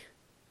enemy.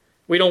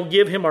 We don't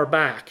give him our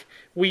back.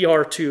 We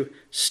are to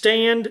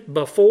stand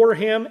before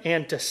him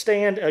and to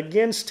stand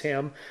against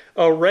him,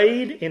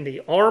 arrayed in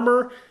the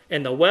armor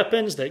and the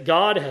weapons that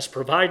God has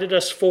provided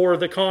us for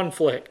the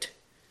conflict.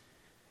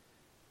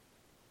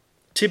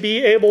 To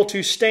be able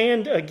to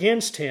stand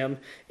against him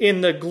in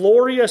the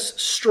glorious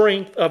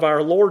strength of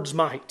our Lord's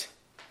might.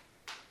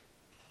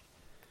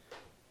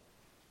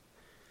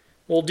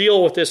 We'll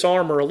deal with this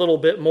armor a little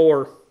bit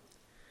more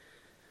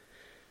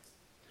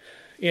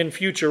in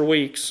future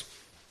weeks.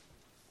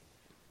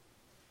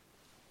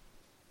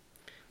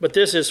 But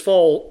this is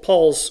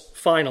Paul's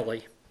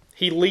finally.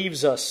 He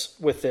leaves us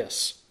with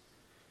this.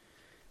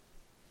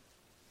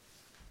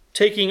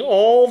 Taking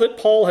all that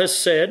Paul has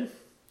said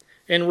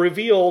and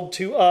revealed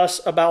to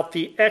us about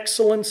the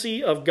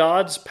excellency of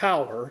God's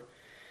power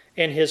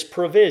and his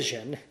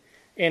provision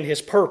and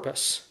his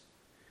purpose.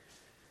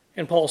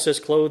 And Paul says,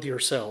 clothe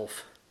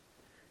yourself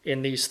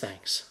in these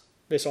things,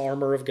 this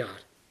armor of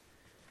God.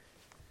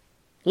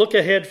 Look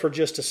ahead for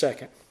just a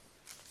second.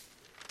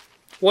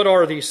 What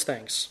are these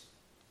things?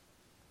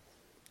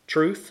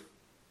 Truth,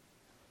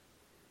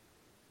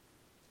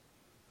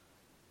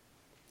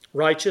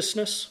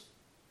 righteousness,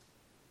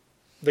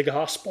 the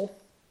gospel,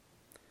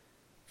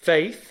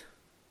 faith,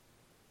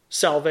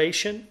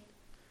 salvation,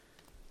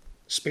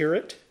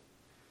 spirit,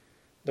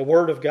 the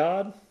word of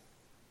God.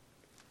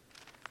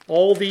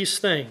 All these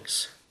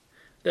things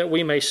that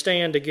we may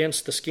stand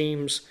against the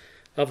schemes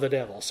of the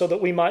devil, so that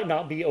we might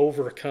not be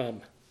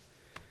overcome.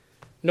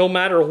 No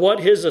matter what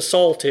his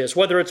assault is,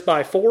 whether it's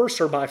by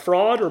force or by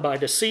fraud or by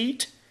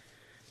deceit,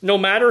 no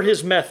matter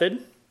his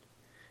method,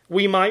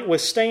 we might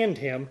withstand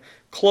him,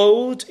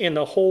 clothed in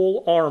the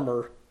whole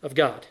armor of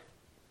God.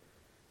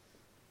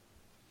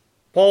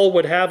 Paul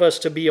would have us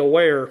to be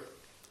aware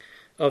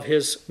of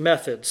his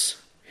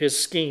methods, his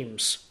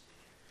schemes.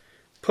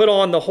 Put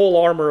on the whole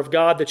armor of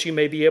God that you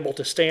may be able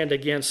to stand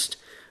against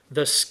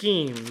the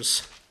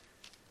schemes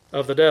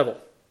of the devil.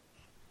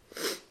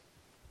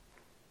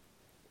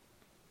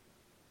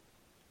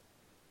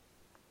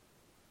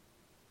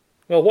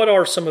 Well, what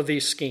are some of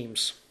these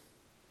schemes?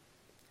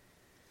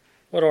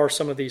 What are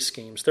some of these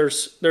schemes?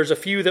 There's a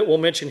few that we'll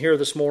mention here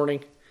this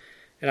morning,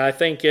 and I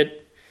think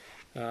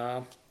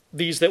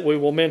these that we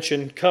will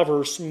mention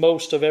covers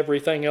most of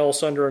everything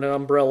else under an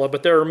umbrella,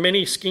 but there are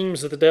many schemes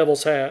that the devil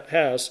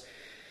has,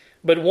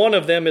 but one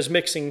of them is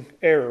mixing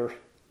error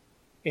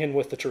in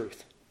with the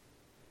truth.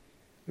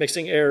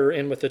 Mixing error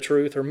in with the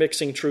truth, or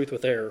mixing truth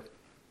with error.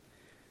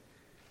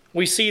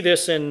 We see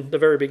this in the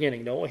very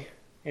beginning, don't we?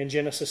 In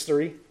Genesis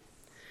 3.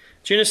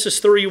 Genesis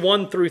 3,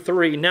 1 through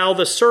 3. Now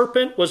the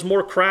serpent was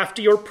more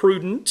crafty or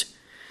prudent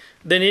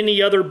than any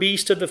other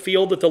beast of the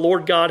field that the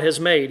Lord God has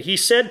made. He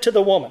said to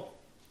the woman,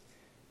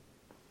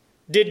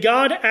 did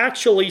God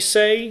actually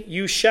say,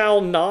 you shall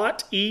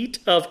not eat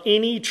of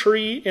any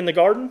tree in the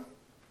garden?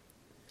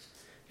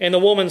 And the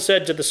woman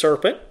said to the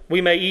serpent, we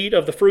may eat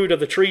of the fruit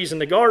of the trees in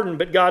the garden,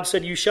 but God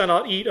said, you shall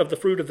not eat of the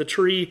fruit of the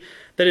tree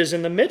that is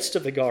in the midst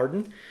of the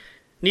garden,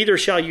 neither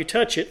shall you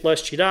touch it,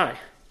 lest you die.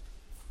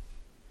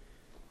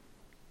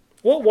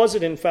 What was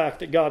it, in fact,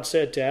 that God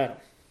said to Adam?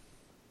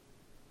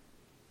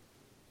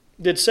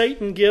 Did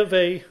Satan give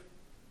a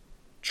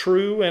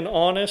true and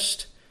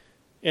honest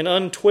and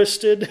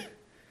untwisted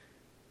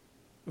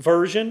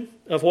version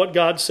of what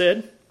God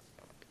said?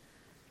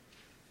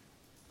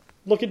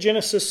 Look at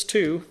Genesis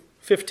 2,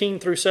 15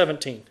 through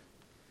 17.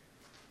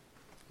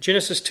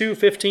 Genesis 2,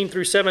 15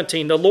 through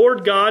 17. The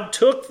Lord God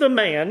took the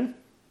man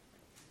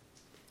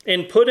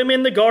and put him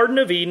in the Garden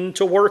of Eden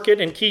to work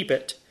it and keep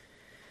it.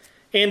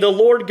 And the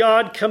Lord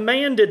God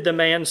commanded the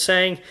man,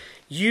 saying,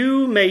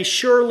 you may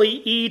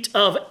surely eat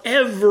of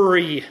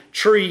every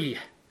tree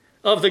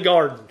of the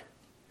garden,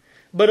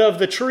 but of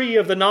the tree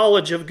of the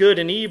knowledge of good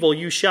and evil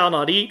you shall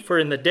not eat, for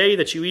in the day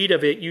that you eat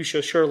of it you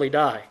shall surely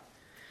die.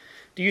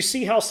 Do you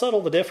see how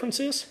subtle the difference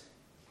is?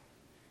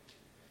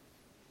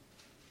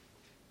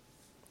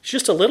 It's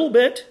just a little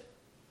bit.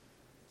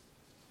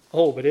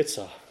 Oh, but it's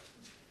a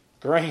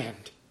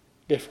grand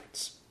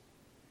difference.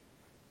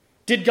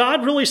 Did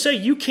God really say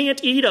you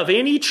can't eat of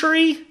any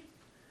tree?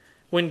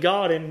 When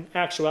God in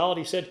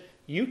actuality said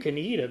you can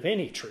eat of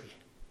any tree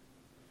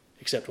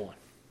except one.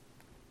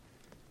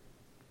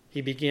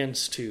 He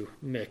begins to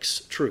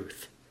mix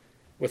truth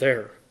with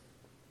error.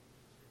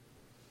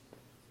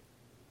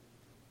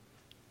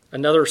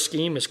 Another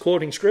scheme is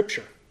quoting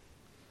Scripture.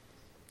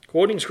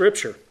 Quoting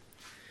Scripture.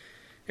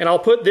 And I'll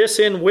put this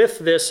in with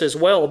this as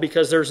well,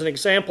 because there's an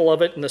example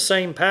of it in the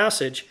same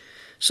passage.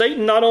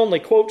 Satan not only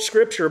quotes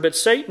Scripture, but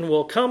Satan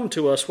will come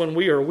to us when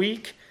we are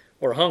weak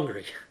or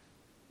hungry.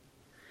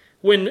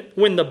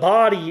 When the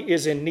body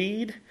is in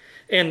need,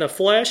 and the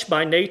flesh,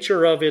 by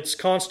nature of its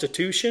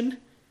constitution,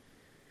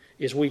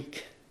 is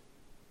weak.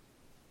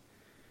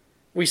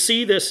 We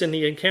see this in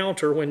the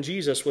encounter when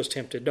Jesus was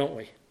tempted, don't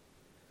we?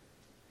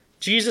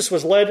 Jesus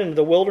was led into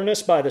the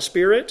wilderness by the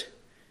Spirit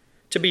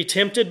to be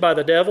tempted by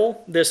the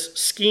devil, this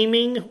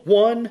scheming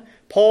one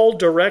Paul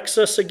directs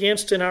us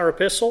against in our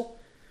epistle.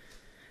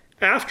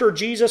 After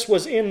Jesus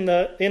was in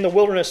the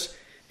wilderness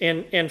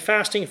and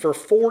fasting for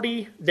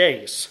 40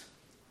 days,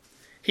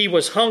 he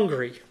was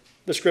hungry,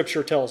 the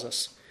Scripture tells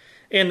us.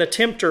 And the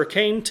tempter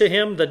came to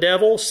him, the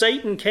devil,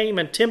 Satan came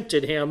and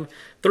tempted him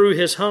through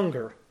his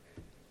hunger.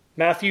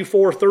 Matthew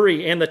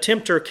 4:3, and the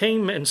tempter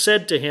came and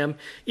said to him,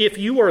 if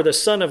you are the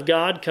Son of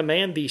God,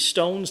 command these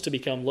stones to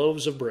become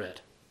loaves of bread.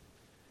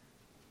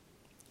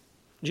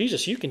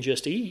 Jesus, you can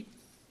just eat.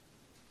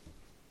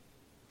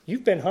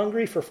 You've been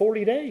hungry for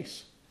 40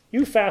 days.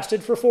 You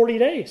fasted for 40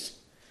 days.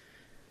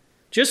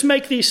 Just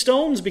make these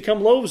stones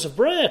become loaves of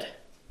bread.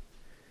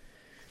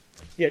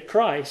 Yet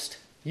Christ,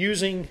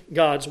 using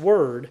God's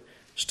word,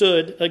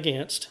 stood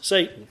against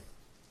Satan.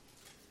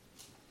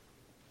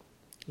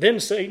 Then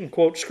Satan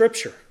quotes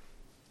Scripture,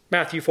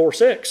 Matthew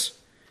 4:6.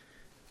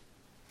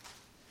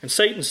 And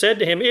Satan said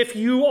to him, "If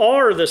you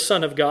are the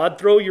Son of God,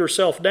 throw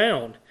yourself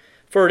down.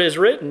 For it is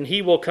written,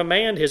 He will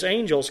command His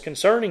angels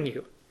concerning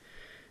you.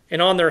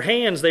 And on their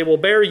hands they will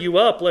bear you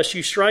up, lest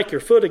you strike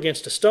your foot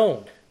against a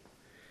stone."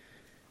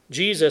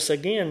 Jesus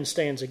again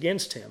stands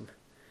against him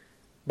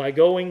by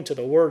going to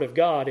the Word of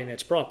God in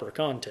its proper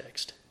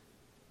context.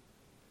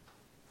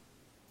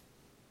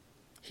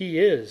 He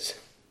is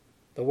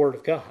the Word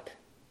of God.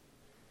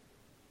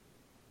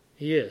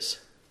 He is.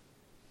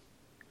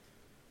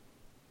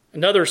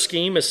 Another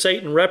scheme is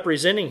Satan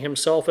representing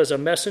himself as a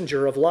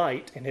messenger of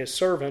light and his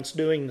servants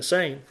doing the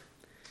same.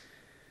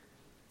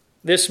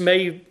 This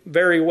may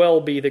very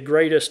well be the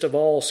greatest of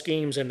all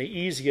schemes and the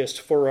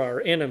easiest for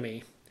our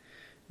enemy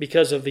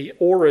because of the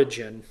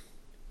origin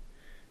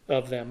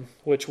of them,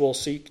 which we'll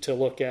seek to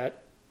look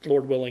at,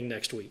 Lord willing,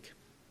 next week.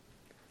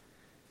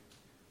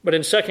 But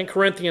in 2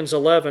 Corinthians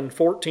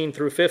 11:14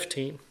 through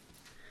 15,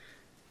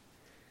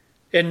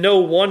 "And no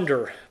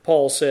wonder,"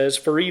 Paul says,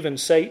 "for even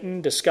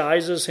Satan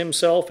disguises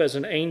himself as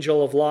an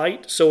angel of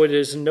light, so it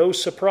is no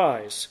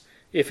surprise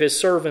if his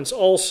servants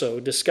also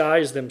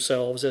disguise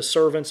themselves as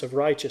servants of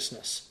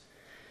righteousness.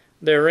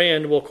 Their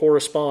end will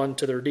correspond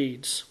to their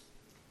deeds."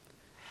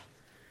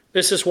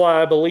 This is why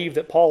I believe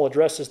that Paul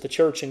addresses the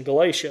church in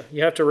Galatia.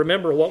 You have to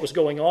remember what was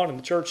going on in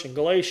the church in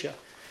Galatia,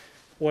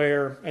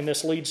 where, and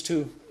this leads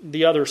to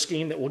the other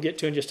scheme that we'll get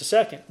to in just a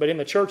second, but in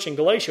the church in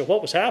Galatia,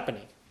 what was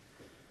happening?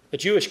 The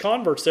Jewish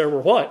converts there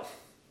were what?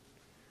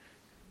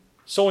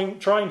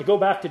 Trying to go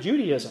back to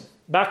Judaism,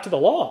 back to the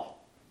law.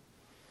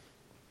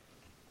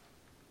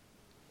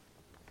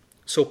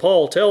 So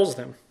Paul tells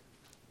them,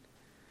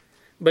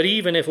 "But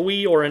even if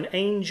we or an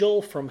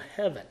angel from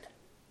heaven,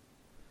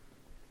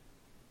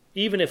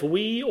 even if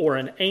we or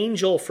an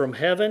angel from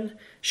heaven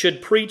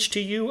should preach to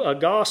you a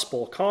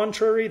gospel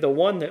contrary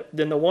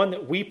than the one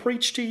that we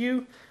preach to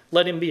you,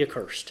 let him be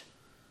accursed."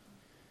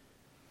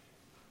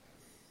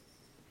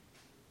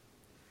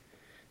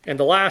 And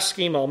the last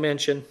scheme I'll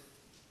mention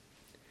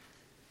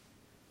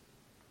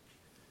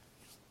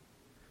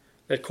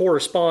that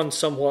corresponds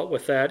somewhat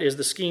with that is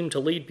the scheme to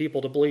lead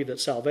people to believe that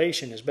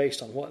salvation is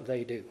based on what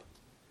they do.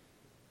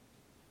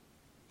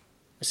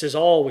 This has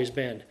always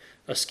been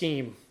a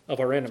scheme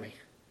of our enemy.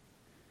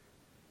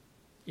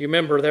 You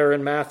remember there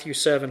in Matthew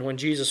 7 when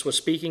Jesus was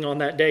speaking, "On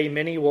that day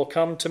many will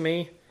come to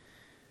me,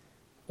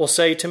 will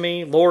say to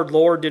me, 'Lord,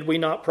 Lord, did we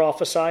not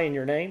prophesy in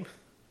your name?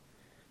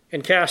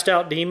 And cast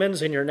out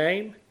demons in your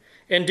name?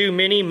 And do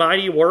many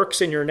mighty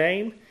works in your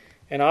name?'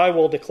 And I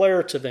will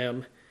declare to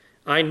them,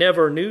 'I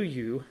never knew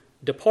you.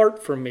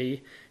 Depart from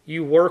me,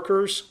 you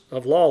workers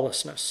of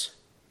lawlessness.'"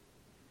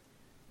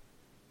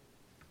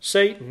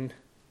 Satan,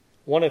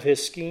 one of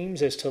his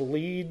schemes is to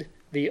lead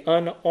the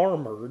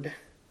unarmored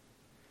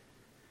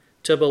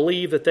to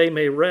believe that they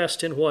may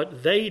rest in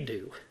what they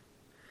do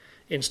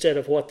instead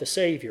of what the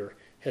Savior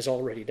has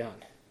already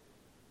done.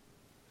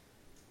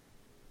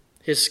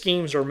 His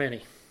schemes are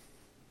many.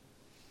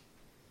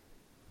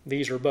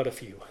 These are but a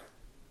few.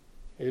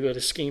 But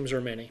his schemes are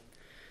many.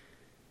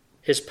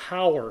 His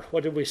power,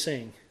 what did we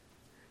sing?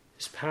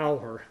 His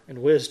power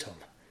and wisdom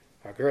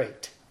are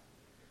great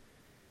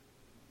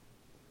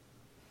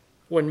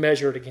when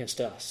measured against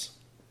us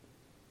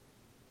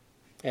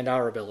and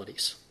our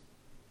abilities.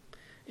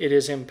 It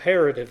is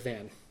imperative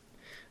then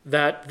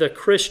that the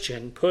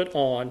Christian put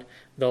on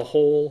the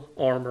whole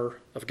armor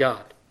of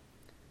God.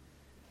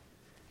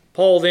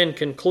 Paul then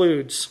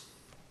concludes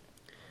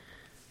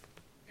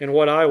in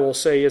what I will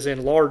say is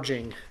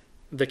enlarging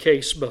the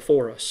case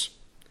before us.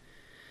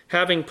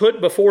 Having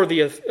put before the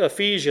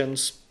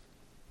Ephesians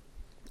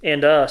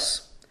and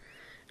us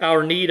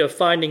our need of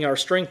finding our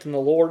strength in the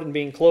Lord and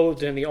being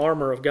clothed in the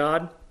armor of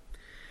God,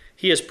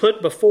 he has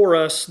put before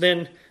us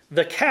then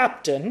the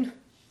captain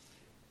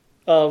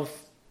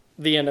of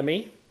the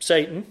enemy,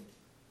 Satan,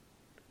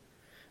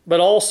 but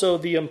also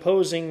the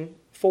imposing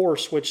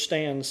force which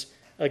stands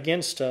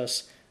against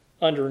us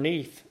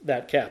underneath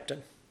that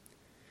captain.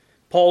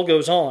 Paul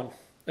goes on,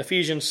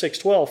 Ephesians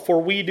 6:12,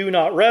 "For we do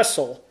not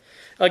wrestle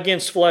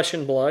against flesh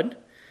and blood,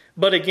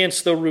 but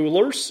against the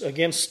rulers,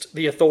 against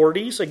the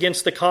authorities,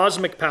 against the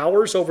cosmic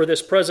powers over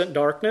this present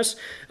darkness,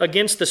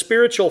 against the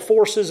spiritual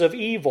forces of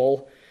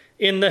evil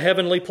in the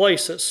heavenly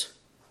places."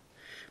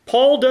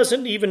 Paul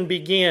doesn't even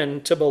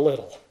begin to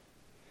belittle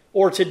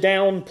or to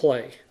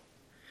downplay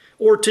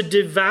or to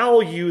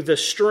devalue the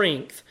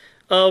strength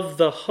of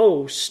the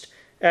host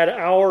at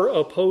our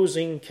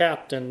opposing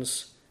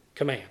captain's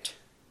command.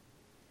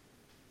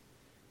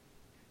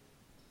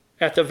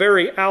 At the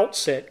very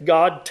outset,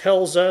 God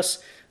tells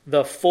us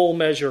the full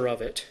measure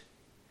of it,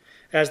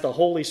 as the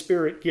Holy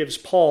Spirit gives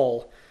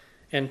Paul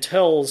and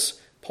tells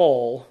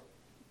Paul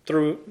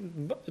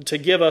to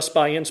give us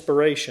by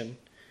inspiration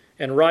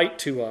and write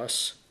to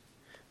us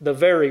the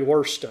very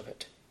worst of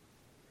it.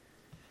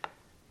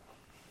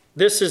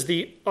 This is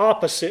the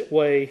opposite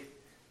way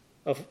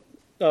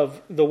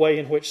of the way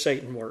in which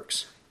Satan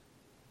works.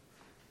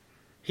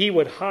 He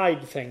would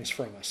hide things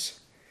from us.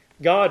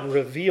 God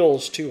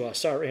reveals to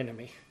us our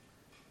enemy.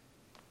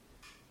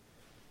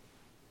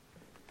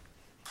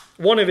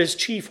 One of his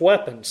chief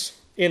weapons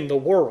in the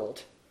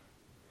world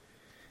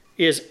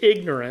is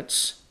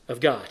ignorance of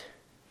God.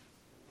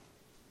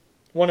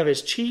 One of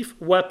his chief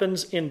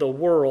weapons in the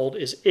world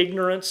is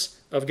ignorance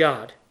of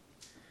God.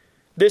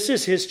 This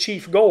is his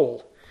chief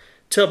goal,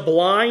 to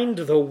blind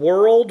the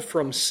world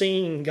from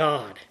seeing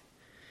God.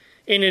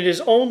 And it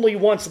is only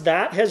once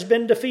that has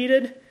been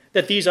defeated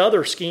that these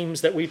other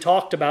schemes that we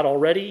talked about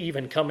already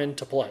even come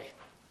into play.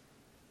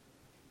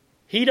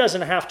 He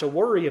doesn't have to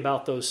worry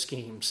about those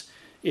schemes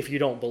if you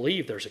don't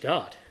believe there's a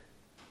God.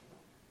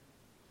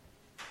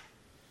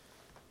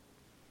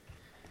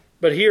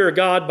 But here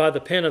God, by the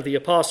pen of the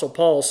Apostle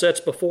Paul, sets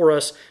before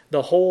us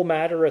the whole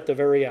matter at the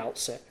very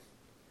outset.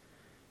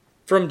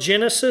 From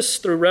Genesis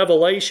through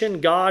Revelation,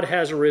 God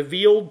has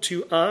revealed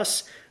to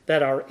us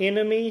that our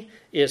enemy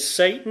is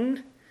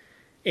Satan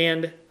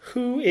and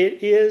who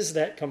it is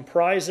that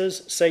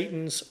comprises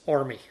Satan's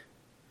army.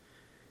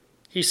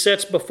 He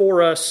sets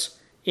before us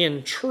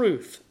in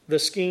truth the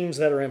schemes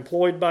that are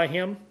employed by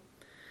him,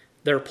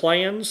 their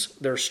plans,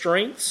 their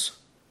strengths.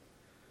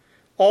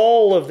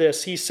 All of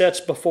this he sets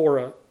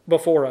before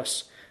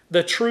us.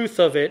 The truth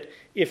of it,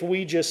 if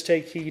we just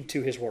take heed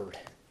to his word.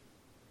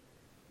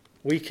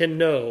 We can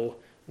know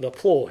the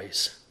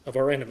ploys of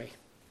our enemy.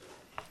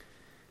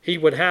 He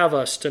would have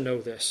us to know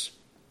this.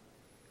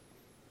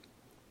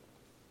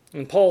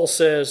 And Paul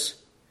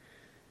says,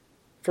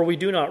 "For we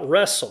do not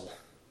wrestle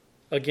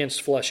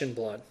against flesh and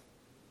blood."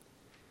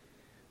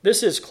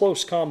 This is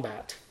close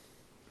combat.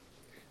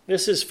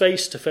 This is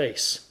face to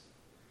face.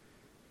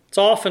 It's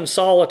often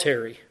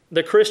solitary.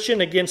 The Christian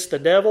against the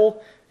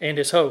devil and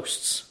his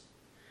hosts.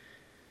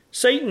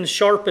 Satan's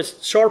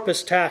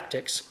sharpest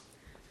tactics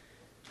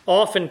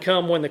often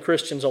come when the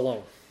Christian's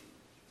alone.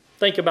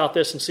 Think about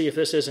this and see if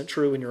this isn't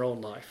true in your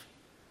own life.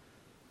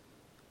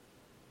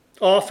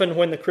 Often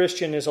when the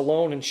Christian is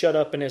alone and shut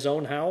up in his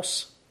own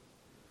house,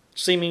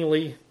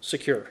 seemingly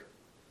secure.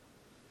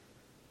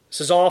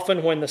 This is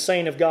often when the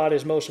saint of God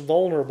is most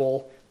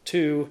vulnerable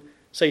to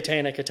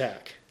satanic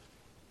attack.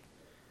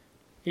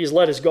 He's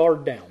let his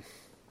guard down,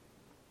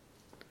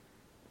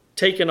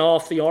 taken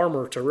off the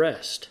armor to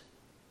rest,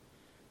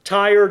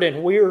 tired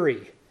and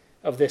weary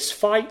of this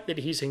fight that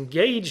he's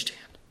engaged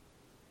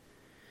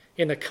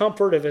in the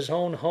comfort of his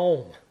own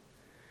home,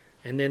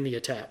 and then the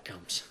attack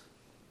comes.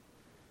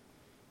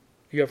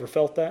 You ever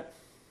felt that?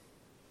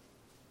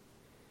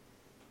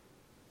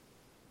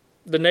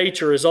 The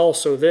nature is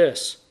also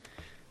this,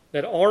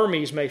 that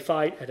armies may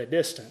fight at a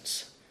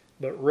distance,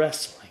 but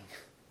wrestling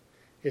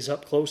is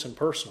up close and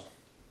personal.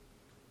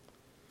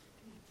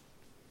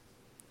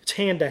 It's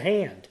hand to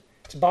hand.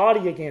 It's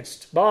body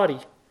against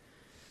body.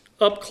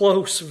 Up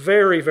close,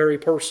 very, very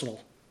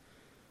personal.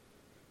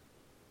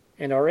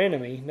 And our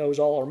enemy knows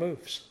all our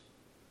moves.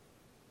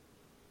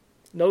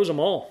 Knows them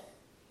all.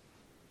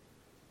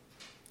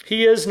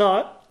 He is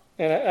not,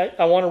 and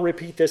I want to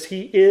repeat this,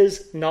 he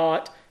is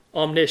not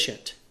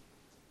omniscient.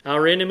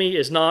 Our enemy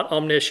is not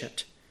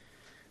omniscient.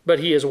 But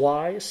he is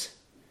wise,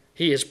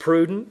 he is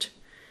prudent,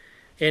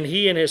 and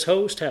he and his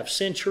host have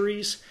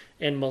centuries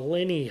and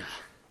millennia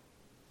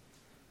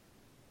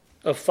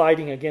of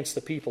fighting against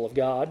the people of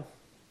God,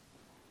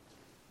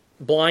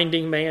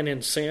 blinding man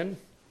in sin.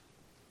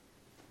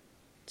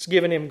 It's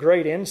given him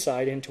great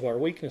insight into our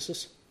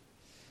weaknesses.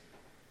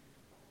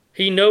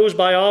 He knows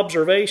by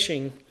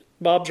observation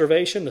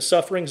the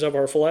sufferings of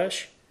our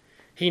flesh.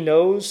 He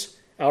knows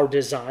our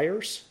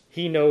desires.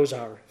 He knows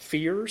our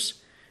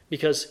fears,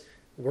 because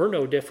we're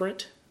no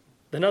different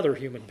than other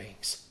human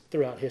beings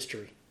throughout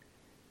history.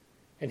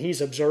 And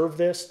he's observed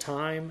this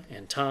time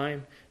and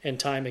time and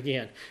time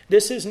again.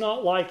 This is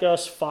not like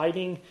us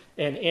fighting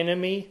an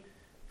enemy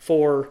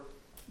for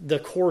the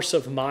course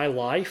of my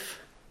life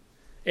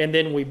and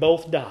then we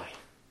both die.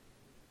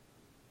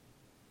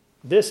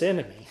 This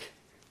enemy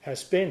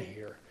has been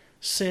here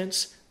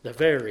since the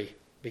very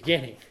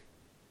beginning.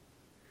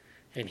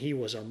 And he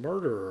was a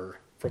murderer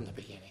from the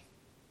beginning.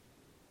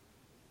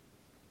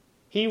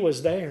 He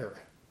was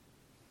there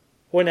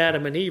when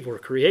Adam and Eve were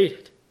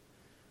created.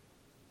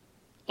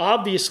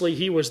 Obviously,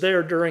 he was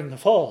there during the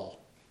fall.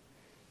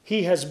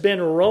 He has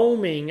been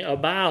roaming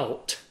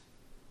about,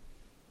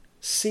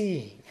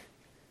 seeing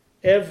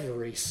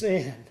every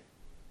sin.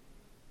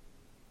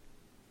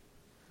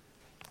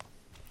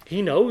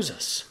 He knows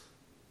us.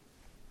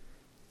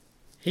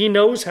 He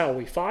knows how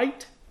we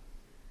fight.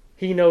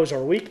 He knows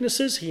our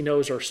weaknesses. He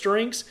knows our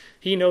strengths.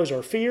 He knows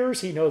our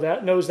fears. He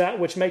knows that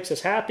which makes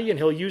us happy, and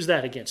he'll use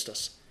that against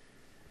us.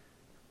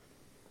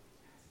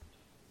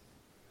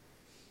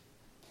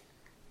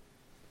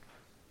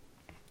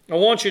 I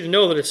want you to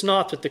know that it's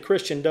not that the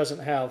Christian doesn't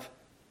have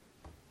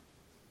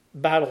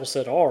battles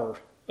that are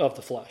of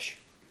the flesh.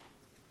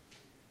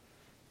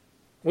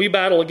 We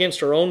battle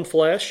against our own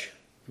flesh,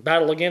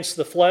 battle against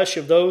the flesh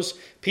of those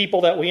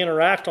people that we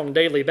interact on a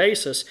daily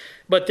basis,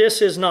 but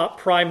this is not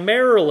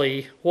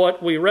primarily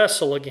what we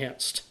wrestle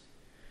against.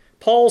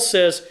 Paul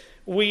says,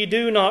 we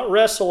do not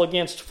wrestle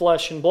against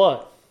flesh and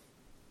blood,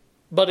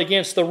 but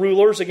against the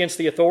rulers, against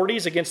the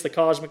authorities, against the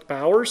cosmic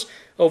powers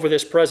over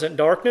this present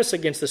darkness,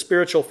 against the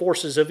spiritual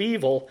forces of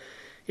evil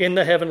in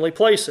the heavenly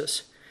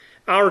places.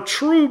 Our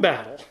true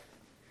battle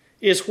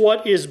is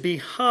what is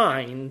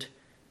behind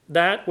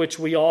that which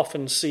we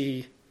often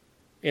see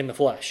in the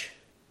flesh.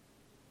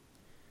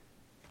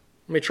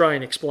 Let me try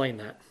and explain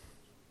that.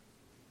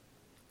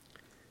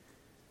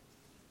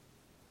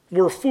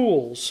 We're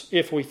fools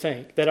if we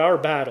think that our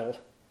battle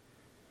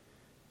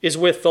is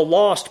with the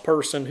lost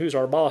person who's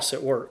our boss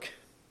at work.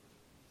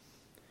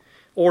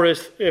 Or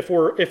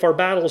if our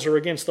battles are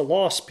against the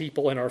lost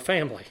people in our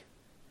family.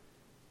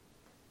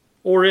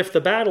 Or if the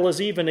battle is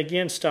even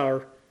against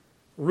our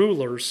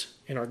rulers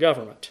in our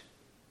government.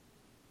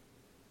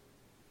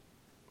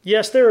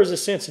 Yes, there is a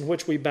sense in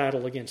which we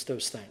battle against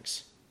those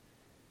things.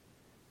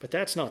 But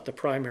that's not the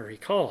primary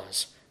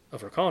cause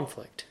of our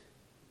conflict.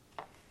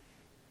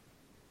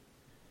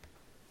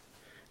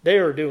 They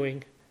are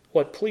doing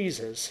what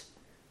pleases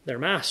their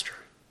master.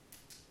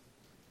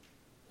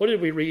 What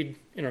did we read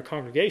in our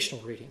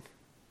congregational reading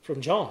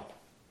from John?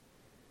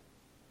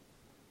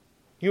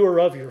 You are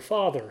of your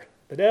father,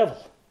 the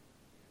devil,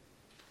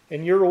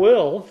 and your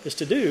will is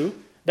to do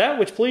that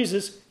which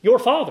pleases your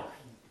father.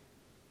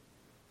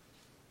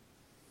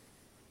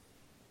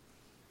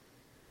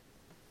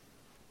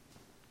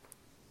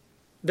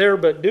 They're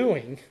but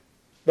doing,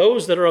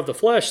 those that are of the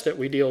flesh that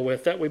we deal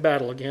with, that we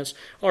battle against,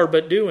 are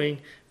but doing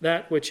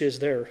that which is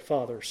their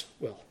father's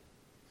will.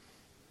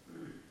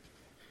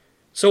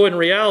 So in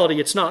reality,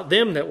 it's not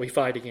them that we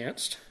fight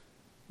against,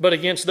 but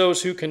against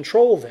those who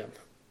control them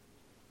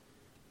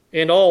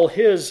and all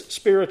his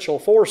spiritual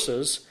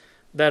forces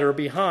that are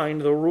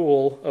behind the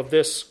rule of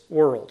this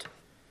world.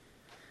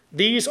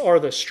 These are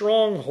the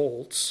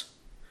strongholds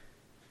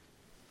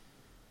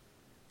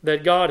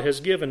that God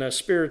has given us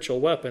spiritual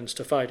weapons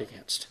to fight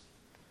against.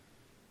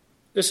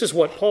 This is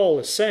what Paul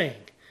is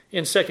saying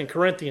in 2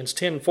 Corinthians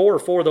 10:4,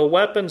 for the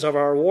weapons of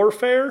our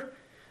warfare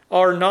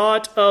are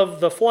not of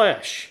the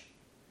flesh,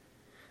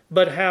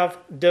 but have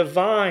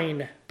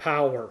divine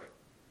power.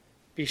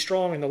 Be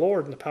strong in the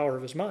Lord and the power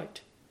of his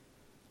might.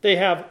 They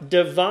have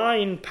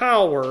divine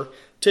power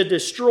to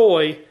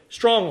destroy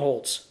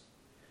strongholds.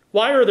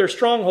 Why are there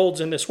strongholds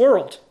in this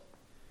world?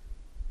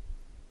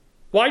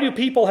 Why do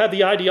people have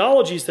the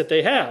ideologies that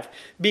they have?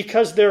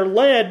 Because they're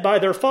led by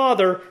their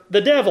father, the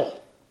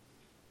devil.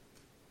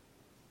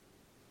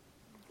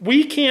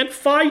 We can't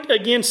fight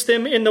against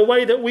them in the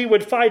way that we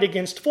would fight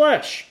against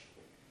flesh.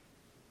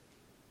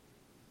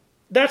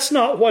 That's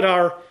not what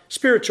our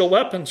spiritual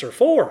weapons are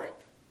for.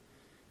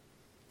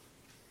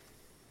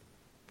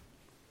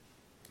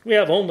 We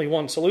have only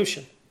one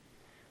solution,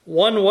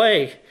 one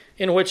way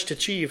in which to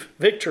achieve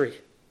victory.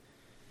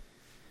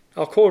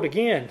 I'll quote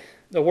again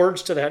the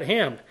words to that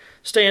hymn.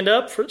 Stand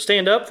up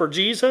for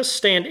Jesus.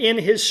 Stand in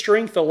his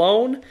strength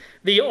alone.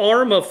 The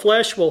arm of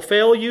flesh will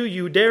fail you.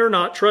 You dare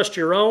not trust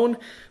your own.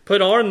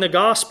 Put on the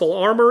gospel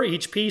armor,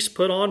 each piece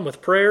put on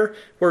with prayer.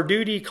 Where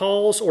duty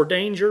calls or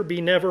danger, be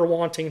never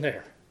wanting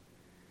there.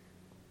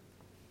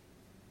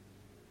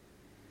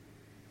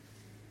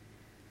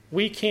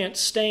 We can't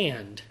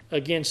stand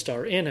against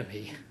our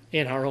enemy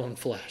in our own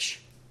flesh.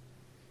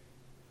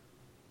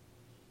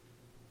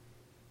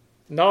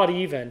 Not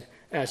even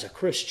as a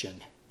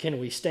Christian can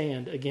we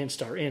stand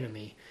against our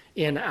enemy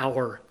in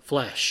our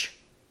flesh.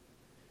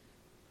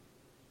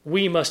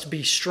 We must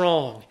be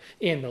strong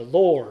in the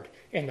Lord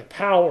and the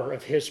power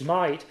of his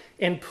might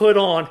and put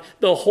on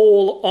the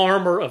whole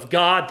armor of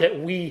God that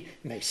we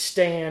may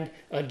stand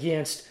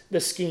against the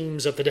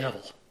schemes of the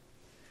devil.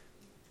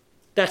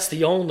 That's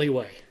the only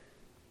way.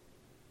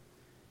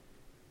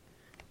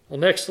 Well,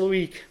 next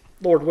week,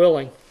 Lord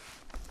willing,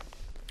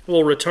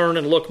 we'll return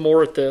and look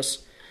more at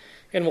this,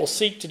 and we'll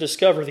seek to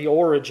discover the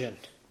origin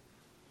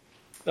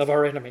of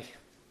our enemy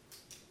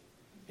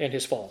and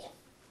his fall.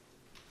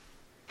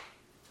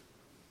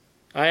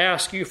 I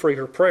ask you for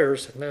your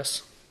prayers in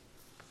this.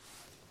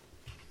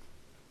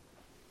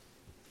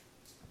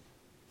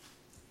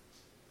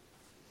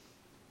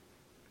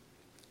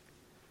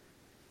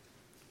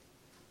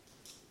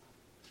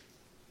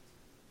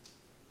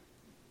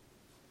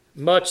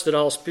 Much that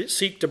I'll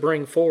seek to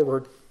bring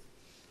forward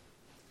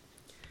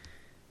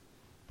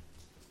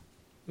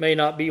may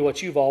not be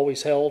what you've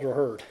always held or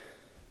heard.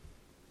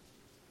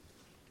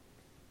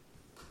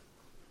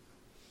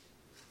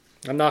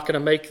 I'm not going to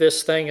make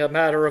this thing a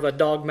matter of a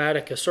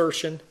dogmatic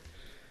assertion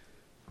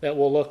that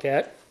we'll look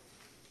at.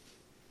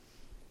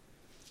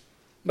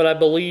 But I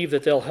believe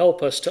that they'll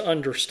help us to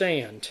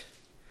understand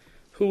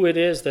who it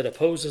is that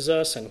opposes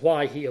us and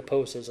why he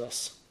opposes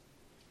us.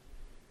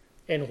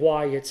 And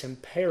why it's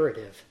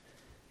imperative.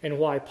 And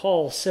why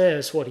Paul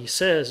says what he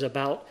says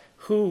about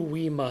who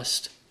we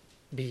must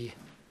be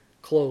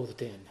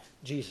clothed in,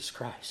 Jesus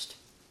Christ.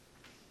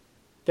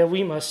 That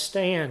we must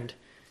stand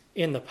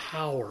in the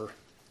power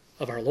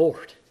of our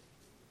Lord.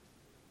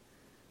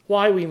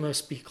 why we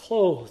must be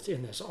clothed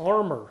in this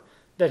armor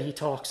that he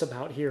talks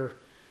about here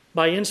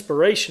by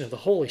inspiration of the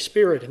Holy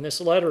Spirit in this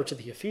letter to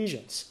the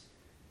Ephesians.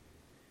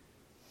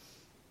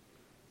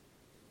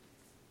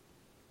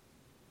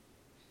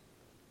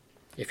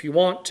 If you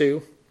want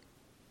to,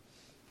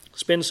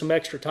 spend some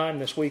extra time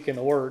this week in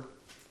the Word.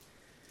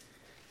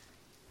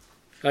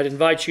 I'd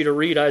invite you to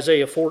read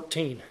Isaiah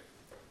 14.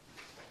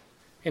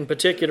 In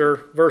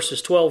particular,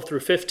 verses 12 through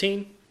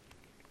 15.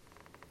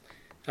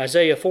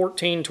 Isaiah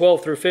 14,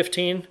 12 through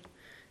 15,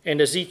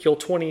 and Ezekiel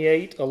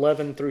 28,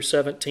 11 through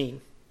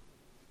 17.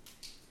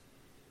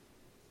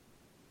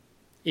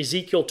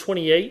 Ezekiel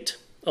 28,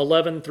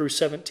 11 through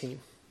 17.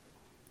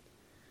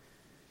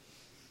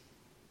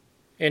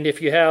 And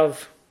if you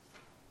have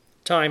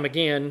time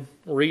again,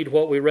 read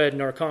what we read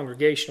in our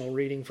congregational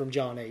reading from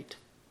John 8,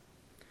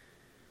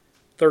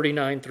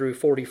 39 through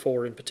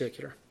 44 in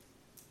particular.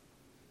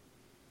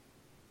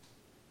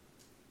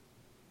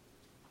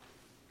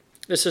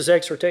 This is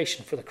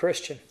exhortation for the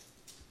Christian.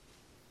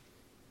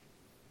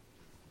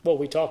 What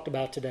we talked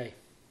about today.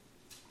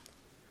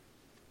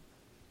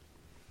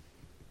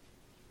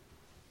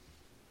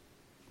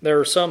 There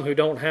are some who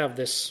don't have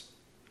this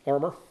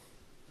armor.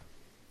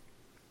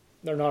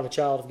 They're not a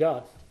child of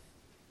God.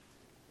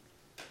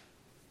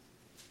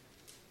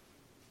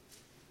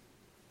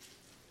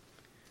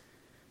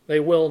 They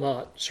will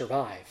not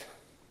survive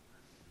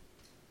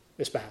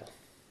this battle.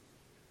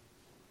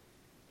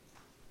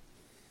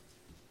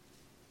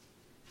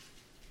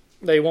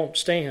 They won't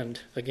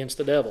stand against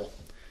the devil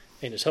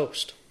and his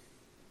host.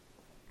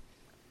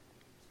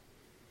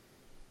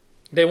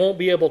 They won't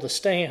be able to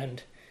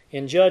stand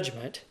in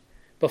judgment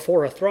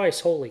before a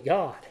thrice holy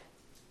God,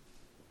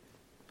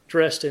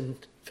 dressed in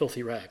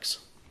filthy rags.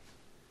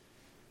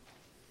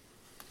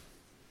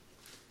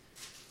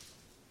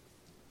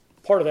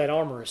 Part of that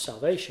armor is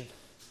salvation.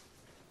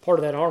 Part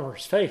of that armor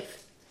is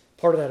faith.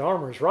 Part of that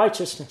armor is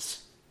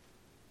righteousness.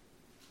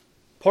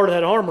 Part of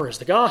that armor is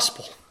the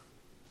gospel.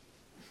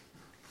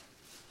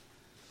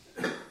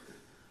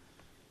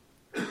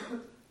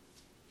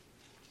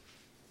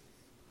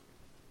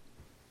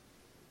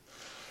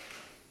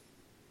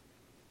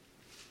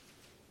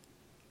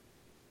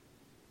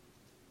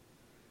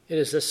 It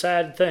is a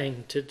sad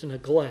thing to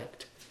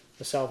neglect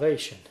the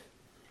salvation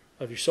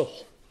of your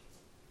soul.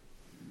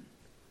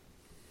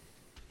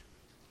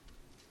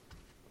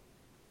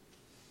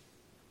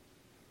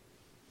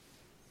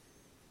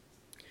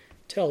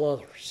 Tell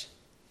others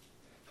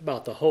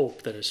about the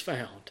hope that is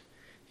found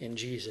in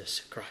Jesus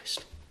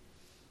Christ,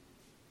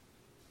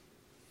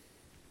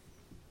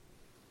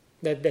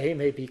 that they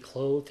may be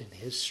clothed in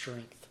his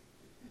strength,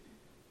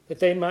 that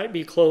they might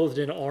be clothed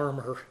in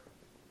armor,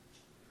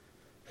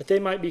 that they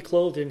might be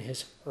clothed in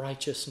his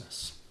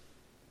righteousness,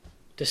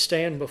 to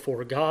stand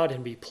before God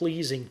and be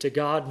pleasing to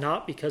God,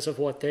 not because of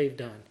what they've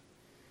done,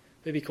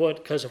 but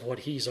because of what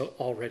he's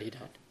already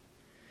done.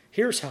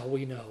 Here's how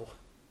we know.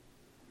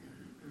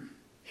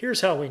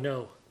 Here's how we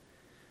know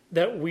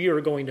that we are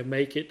going to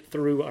make it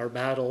through our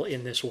battle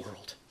in this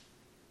world.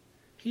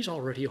 He's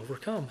already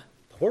overcome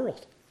the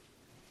world.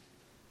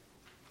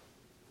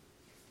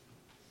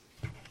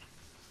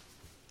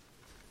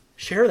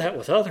 Share that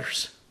with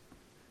others.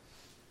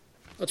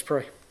 Let's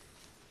pray.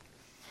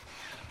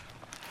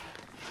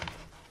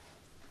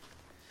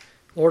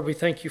 Lord, we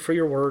thank you for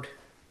your word.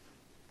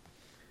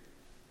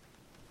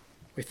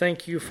 We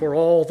thank you for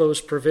all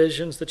those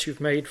provisions that you've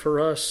made for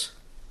us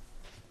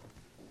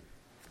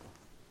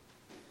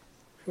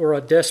who are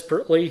a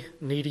desperately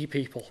needy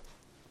people.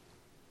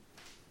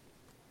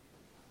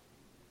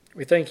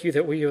 We thank you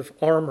that we have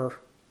armor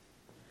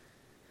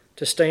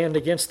to stand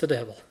against the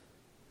devil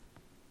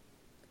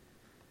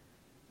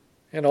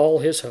and all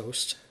his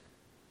hosts.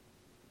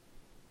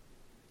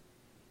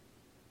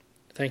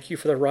 Thank you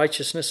for the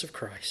righteousness of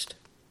Christ.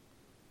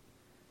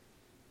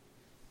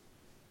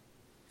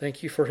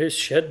 Thank you for his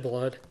shed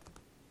blood.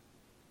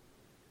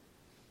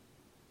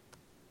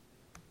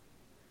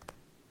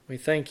 We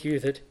thank you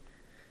that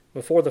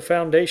before the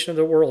foundation of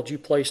the world you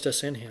placed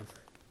us in him.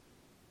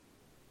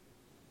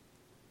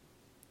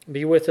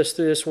 Be with us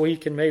through this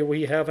week, and may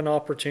we have an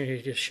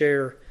opportunity to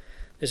share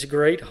this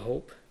great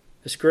hope,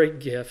 this great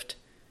gift,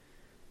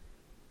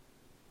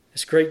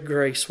 this great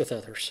grace with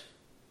others.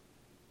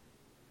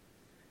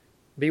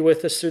 Be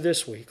with us through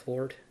this week,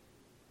 Lord.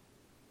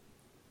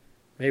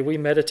 May we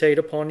meditate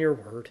upon your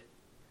word.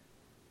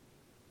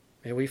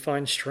 May we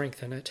find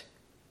strength in it.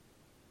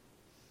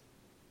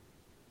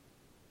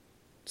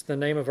 It's in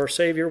the name of our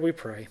Savior we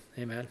pray.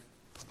 Amen.